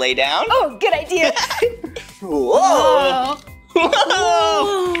 Shall we lay down? Oh, good idea. Whoa. Whoa.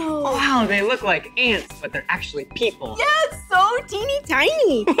 Whoa. Wow, they look like ants, but they're actually people. Yeah, it's so teeny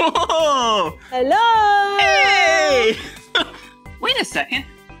tiny. Whoa. Hello. Hey. Wait a second.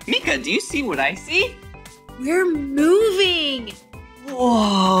 Mika, do you see what I see? We're moving.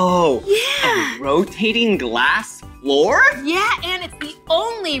 Whoa. Yeah. A rotating glass floor? Yeah, and it's the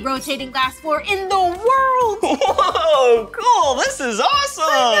only rotating glass floor in the world. Whoa, cool. This is awesome.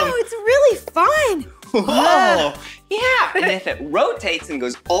 I know, it's really fun. Whoa. Yeah, and if it rotates and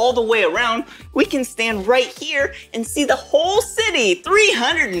goes all the way around, we can stand right here and see the whole city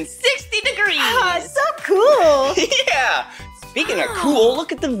 360 degrees. Oh, it's so cool. Yeah. Speaking of cool,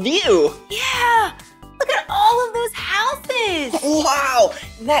 look at the view. Yeah, look at all of those houses. Wow,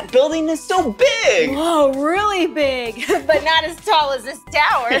 that building is so big. Whoa, really big, but not as tall as this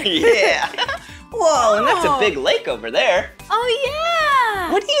tower. Yeah. Whoa, and that's a big lake over there. Oh, yeah.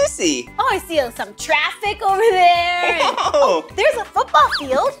 What do you see? Oh, I see some traffic over there. Whoa. There's a football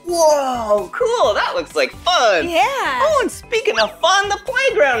field. Whoa, cool. That looks like fun. Yeah. Oh, and speaking of fun, the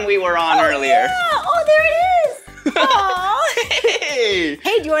playground we were on earlier. Yeah. Oh, there it is. Aw. Hey.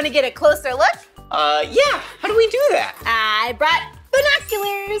 Hey, do you want to get a closer look? Yeah. How do we do that? I brought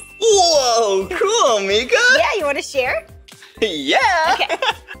binoculars. Whoa, cool, Mika. Yeah, you want to share? Yeah. Okay.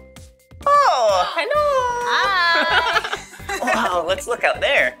 Oh, hello. Hi. Wow, let's look out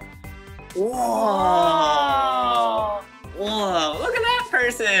there. Whoa. Whoa, look at that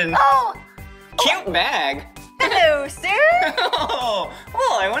person. Oh, Cute bag. hello, sir. Oh,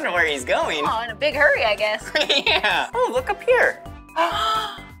 well, I wonder where he's going. Oh, in a big hurry, I guess. Yeah. Oh, look up here.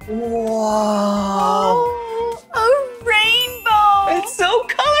 Whoa. Oh, a rainbow. It's so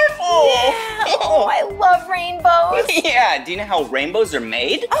colorful. Yeah. Oh, I love rainbows. Yeah, do you know how rainbows are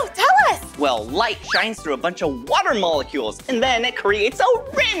made? Oh, tell us. Well, light shines through a bunch of water molecules, and then it creates a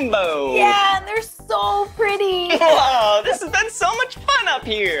rainbow. Yeah, and they're so pretty. Wow, this has been so much fun up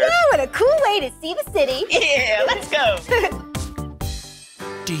here. Oh, what a cool way to see the city. Yeah, let's go.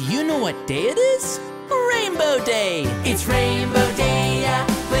 Do you know what day it is? Rainbow Day! It's Rainbow Day, yeah.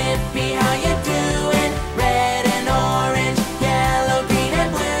 Blippi, how you doing? Red and orange, yellow, green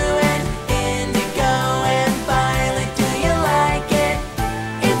and blue, and indigo and violet. Do you like it?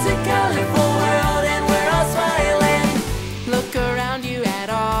 It's a colorful world and we're all smiling. Look around you at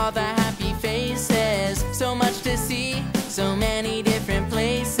all the happy faces. So much to see, so many different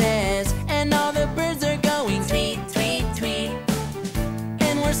places. And all the birds are going tweet, tweet, tweet.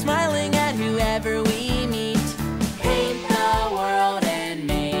 And we're smiling at whoever we meet. Paint the world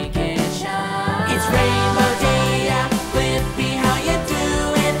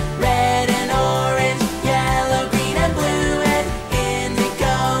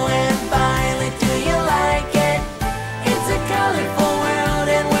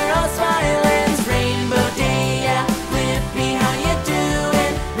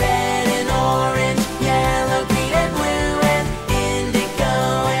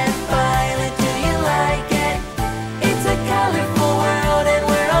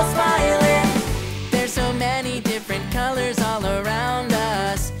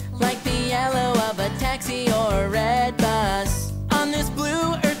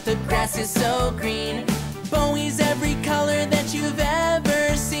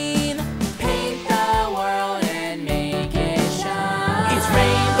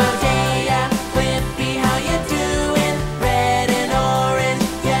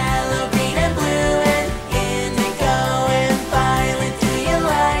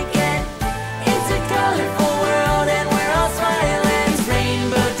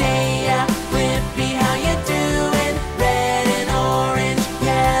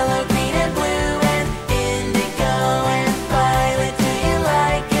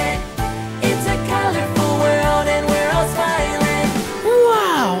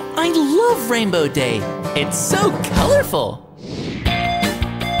Rainbow Day. It's so colorful.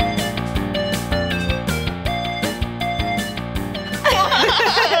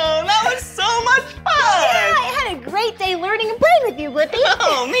 That was so much fun! Yeah, I had a great day learning and playing with you, Blippi.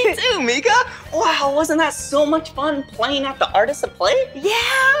 Oh, me too, Mika. Wow, wasn't that so much fun playing at the Artists of Play?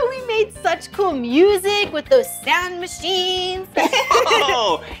 Yeah, we made such cool music with those sound machines.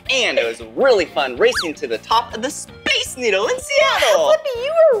 Oh, and it was really fun racing to the top of the Space Needle in Seattle. Blippi,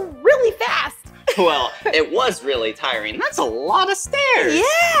 you were really fast. Well, it was really tiring. That's a lot of stairs. Yeah,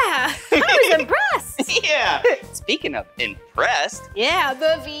 I was impressed. Yeah. Speaking of impressed. Yeah,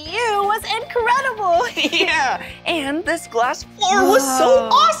 the view was incredible. Yeah, and this glass floor was so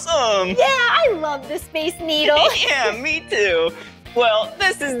awesome. Yeah, I love the Space Needle. Yeah, me too. Well,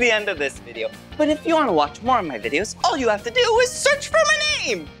 this is the end of this video. But if you want to watch more of my videos, all you have to do is search for my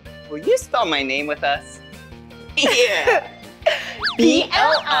name. Will you spell my name with us? Yeah.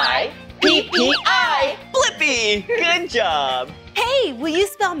 B-L-I-P-P-I. Blippi. Good job. Hey, will you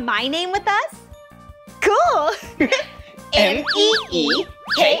spell my name with us? Cool. M-E-E-K-A-H.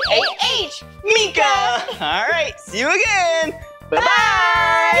 Mika. All right, see you again.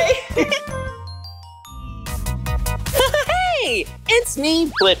 Bye-bye. Hey, it's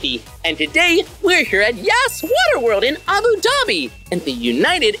me, Blippi, and today we're here at Yas Water World in Abu Dhabi in the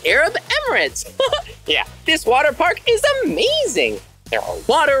United Arab Emirates. Yeah, this water park is amazing. There are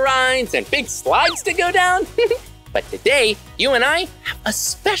water rides and big slides to go down. But today, you and I have a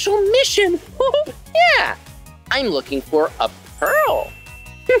special mission. Yeah, I'm looking for a pearl.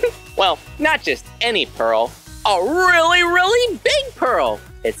 Well, not just any pearl, a really, really big pearl.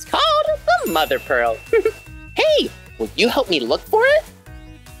 It's called the mother pearl. Hey, will you help me look for it?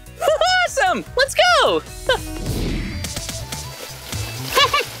 Awesome, let's go.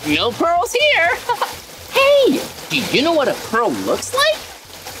 No pearls here. Hey, do you know what a pearl looks like?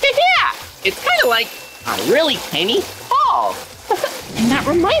 Yeah, it's kind of like a really tiny ball. And that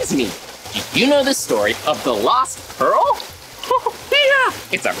reminds me, do you know the story of the lost pearl? Yeah,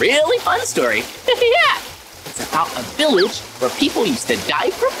 it's a really fun story. Yeah, it's about a village where people used to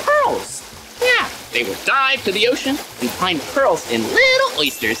dive for pearls. Yeah, they would dive to the ocean and find pearls in little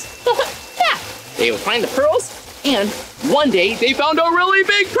oysters. Yeah, they would find the pearls, and one day they found a really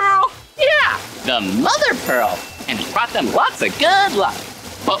big pearl. Yeah, the mother pearl, and it brought them lots of good luck.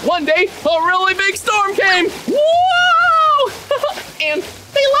 But one day, a really big storm came. Whoa! And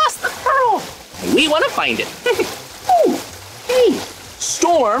they lost the pearl. And we want to find it. Ooh, hey,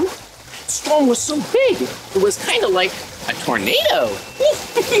 storm. That storm was so big, it was kind of like a tornado.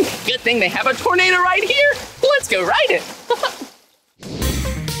 Good thing they have a tornado right here. Let's go ride it.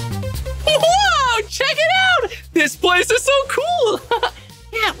 Whoa, check it out. This place is so cool.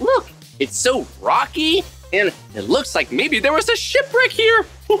 Yeah, look, it's so rocky, and it looks like maybe there was a shipwreck here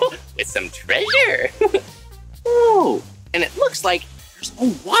with some treasure. Oh, and it looks like there's a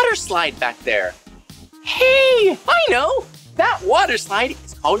water slide back there. Hey, I know. That water slide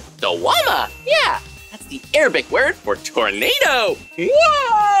is called dawama. Yeah, that's the Arabic word for tornado.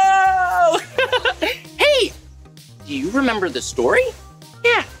 Whoa! Hey, do you remember the story?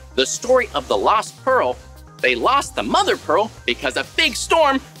 Yeah, the story of the lost pearl. They lost the mother pearl because a big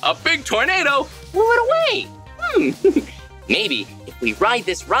storm, a big tornado, blew it away. Maybe if we ride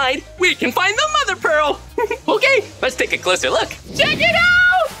this ride, we can find the mother pearl. Okay, let's take a closer look. Check it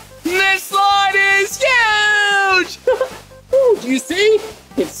out! This slide is huge! Ooh, do you see?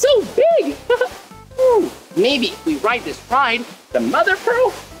 It's so big. Ooh, maybe if we ride this ride, the mother pearl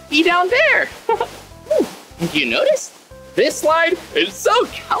will be down there. Ooh, and do you notice? This slide is so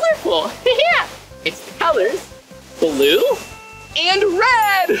colorful. Yeah, it's the colors blue and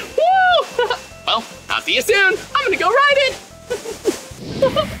red. Woo! Well, I'll see you soon. I'm gonna go ride it.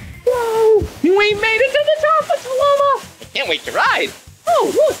 Whoa, we made it to the top of Dawama. I can't wait to ride.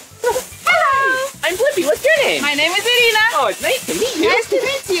 Oh, look. Hello. I'm Blippi. What's your name? My name is Irina. Oh, it's nice to meet you. Nice to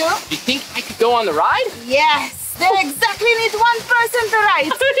meet you. Do you think I could go on the ride? Yes, they exactly need one person to ride.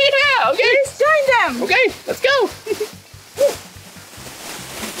 Yeah, okay. Please join them. Okay, let's go.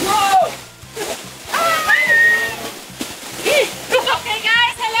 Whoa! Okay,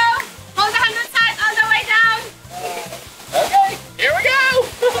 guys, hello. Hold the hand tight all the way down. Okay, here we go.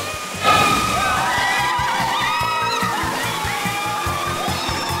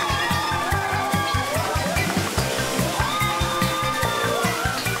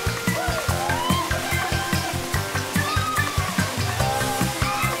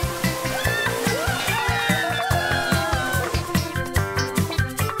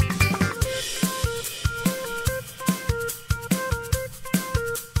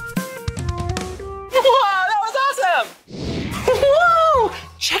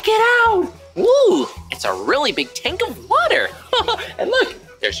 really big tank of water. And look,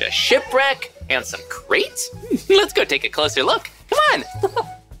 there's a shipwreck and some crates. Let's go take a closer look. Come on.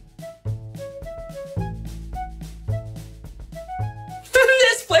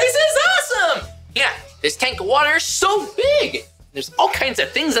 This place is awesome. Yeah, this tank of water is so big. There's all kinds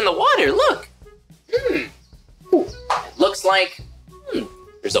of things in the water, look. Ooh, it looks like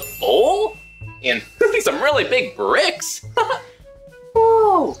there's a bowl and some really big bricks.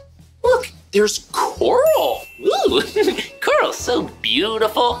 Whoa, look, there's coral. Ooh, coral's so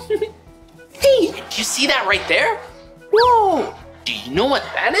beautiful. Hey, do you see that right there? Whoa, do you know what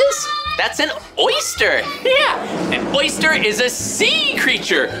that is? That's an oyster. Yeah, an oyster is a sea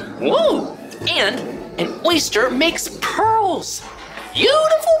creature. Whoa, and an oyster makes pearls.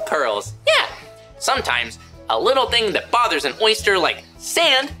 Beautiful pearls. Yeah, sometimes a little thing that bothers an oyster like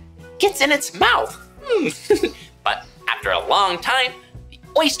sand gets in its mouth. But after a long time, the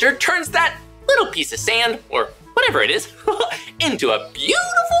oyster turns that little piece of sand, or whatever it is, into a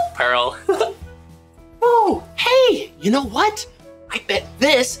beautiful pearl. Oh, hey, you know what? I bet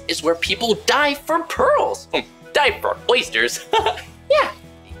this is where people dive for pearls. Dive for oysters. Yeah,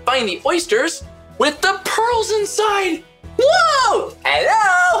 they find the oysters with the pearls inside. Whoa,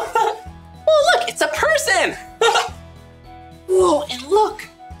 hello. Oh, look, it's a person. Whoa, and look,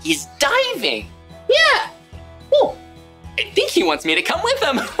 he's diving. Yeah. Oh, I think he wants me to come with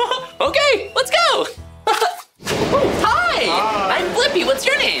him. Okay, let's go. Oh, hi, I'm Blippi. What's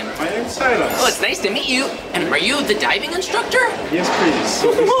your name? My name's Silas. Oh, it's nice to meet you. And are you the diving instructor? Yes, please.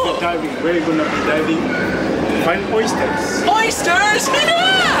 So this is diving. We're gonna be diving. Find oysters. Oysters?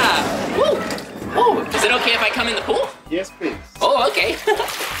 Yeah! Woo. Oh, is it okay if I come in the pool? Yes, please. Oh, okay.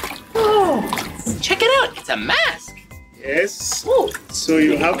 Oh, check it out. It's a mask. Yes. Ooh. So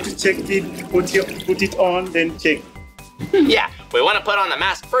you have to check it, put it on, then check. Yeah, we want to put on the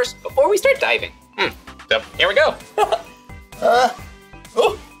mask first before we start diving. So here we go. Uh-oh.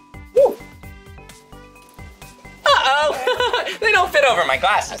 They don't fit over my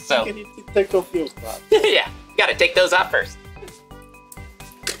glasses, so. You need to take off your glasses. Yeah, gotta take those off first.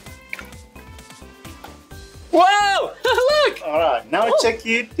 Whoa! Look! All right, now check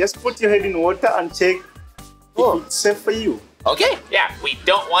it. Just put your head in water and check if it's safe for you. Okay, yeah, we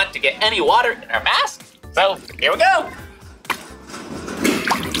don't want to get any water in our mask, so here we go.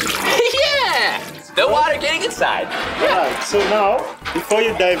 Yeah! No water getting inside. All right, so now, before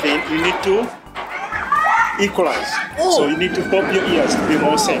you dive in, you need to equalize. Ooh. So you need to pop your ears to be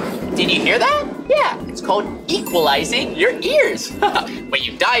more safe. Did you hear that? Yeah, it's called equalizing your ears. When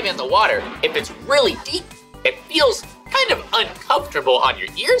you dive in the water, if it's really deep, it feels kind of uncomfortable on your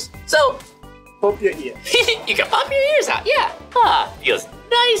ears, so pop your ears. You can pop your ears out, yeah. Feels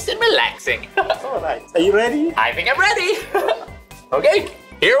nice and relaxing. All right, are you ready? I think I'm ready. Okay,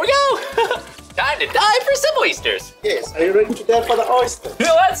 here we go. Time to dive for some oysters. Yes, are you ready to dive for the oysters?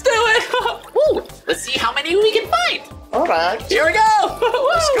 Let's do it. Ooh, let's see how many we can find. All right. Here we go.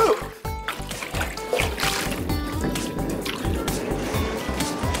 Let's go.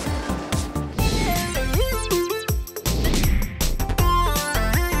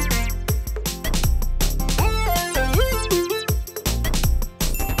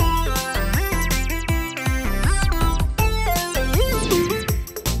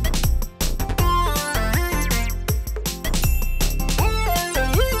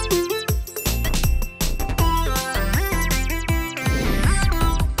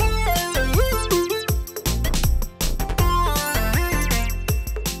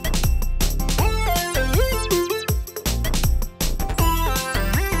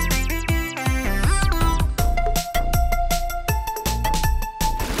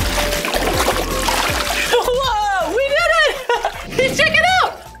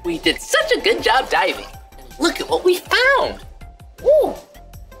 Did such a good job diving. And look at what we found. Ooh,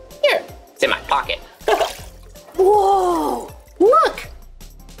 here, it's in my pocket. Whoa, look.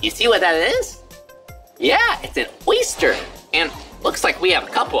 You see what that is? Yeah, it's an oyster. And looks like we have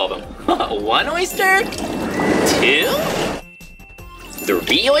a couple of them. 1 oyster, 2,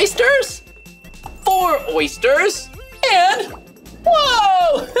 3 oysters, 4 oysters, and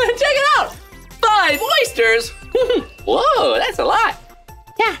whoa, check it out, 5 oysters. Whoa, that's a lot.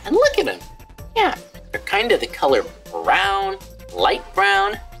 Yeah, and look at them. Yeah, they're kind of the color brown, light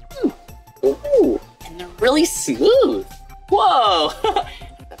brown. Ooh, and they're really smooth. Whoa,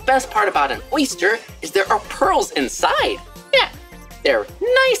 the best part about an oyster is there are pearls inside. Yeah, they're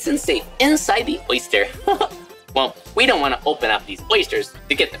nice and safe inside the oyster. Well, we don't want to open up these oysters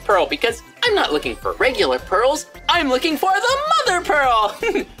to get the pearl because I'm not looking for regular pearls. I'm looking for the mother pearl.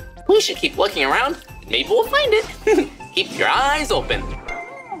 We should keep looking around. Maybe we'll find it. Keep your eyes open.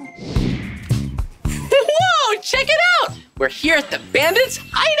 Whoa! check it out. We're here at the bandits'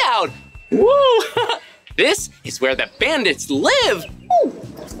 hideout. Woo! This is where the bandits live.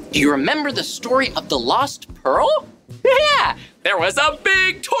 Do you remember the story of the lost pearl? Yeah, there was a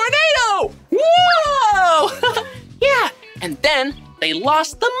big tornado. Whoa! Yeah, and then they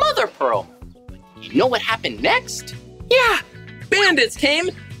lost the mother pearl. You know what happened next? Yeah, bandits came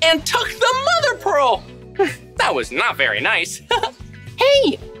and took the mother pearl. That was not very nice.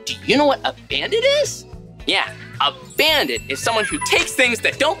 Hey, do you know what a bandit is? Yeah, a bandit is someone who takes things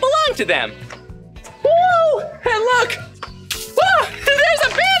that don't belong to them. Woo! And look! Ah, there's a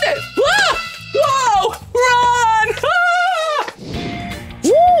bandit! Ah! Whoa! Run! Ah!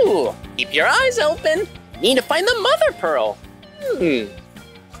 Woo! Keep your eyes open. Need to find the mother pearl.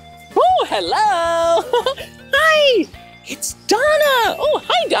 Oh, hello! Hi! It's Donna! Oh,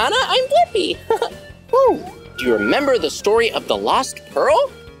 hi, Donna. I'm Blippi. Oh, do you remember the story of the lost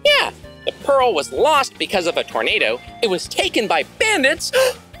pearl? Yeah, the pearl was lost because of a tornado. It was taken by bandits,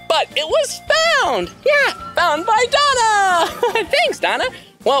 but it was found. Yeah, found by Donna. Thanks, Donna.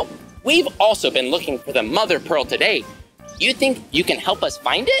 Well, we've also been looking for the mother pearl today. You think you can help us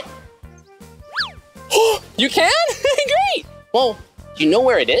find it? You can? Great. Well, do you know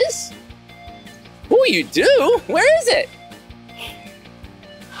where it is? Oh, you do? Where is it?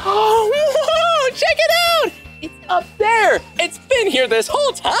 Oh, whoa, check it out! It's up there. It's been here this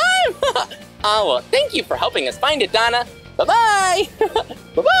whole time. Oh, well, thank you for helping us find it, Donna. Bye-bye.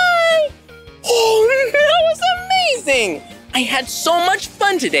 Bye-bye. Oh, that was amazing. I had so much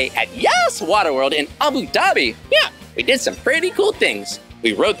fun today at Yas Waterworld in Abu Dhabi. Yeah, we did some pretty cool things.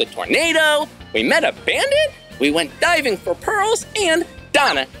 We rode the tornado, we met a bandit, we went diving for pearls, and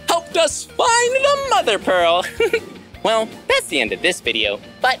Donna helped us find the mother pearl. Well, that's the end of this video,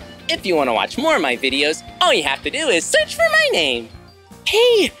 but if you want to watch more of my videos, all you have to do is search for my name.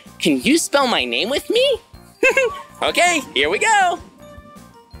 Hey, can you spell my name with me? Okay, here we go.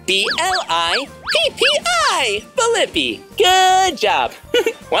 B-L-I-P-P-I, Blippi. Good job.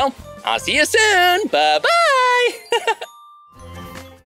 Well, I'll see you soon. Bye-bye.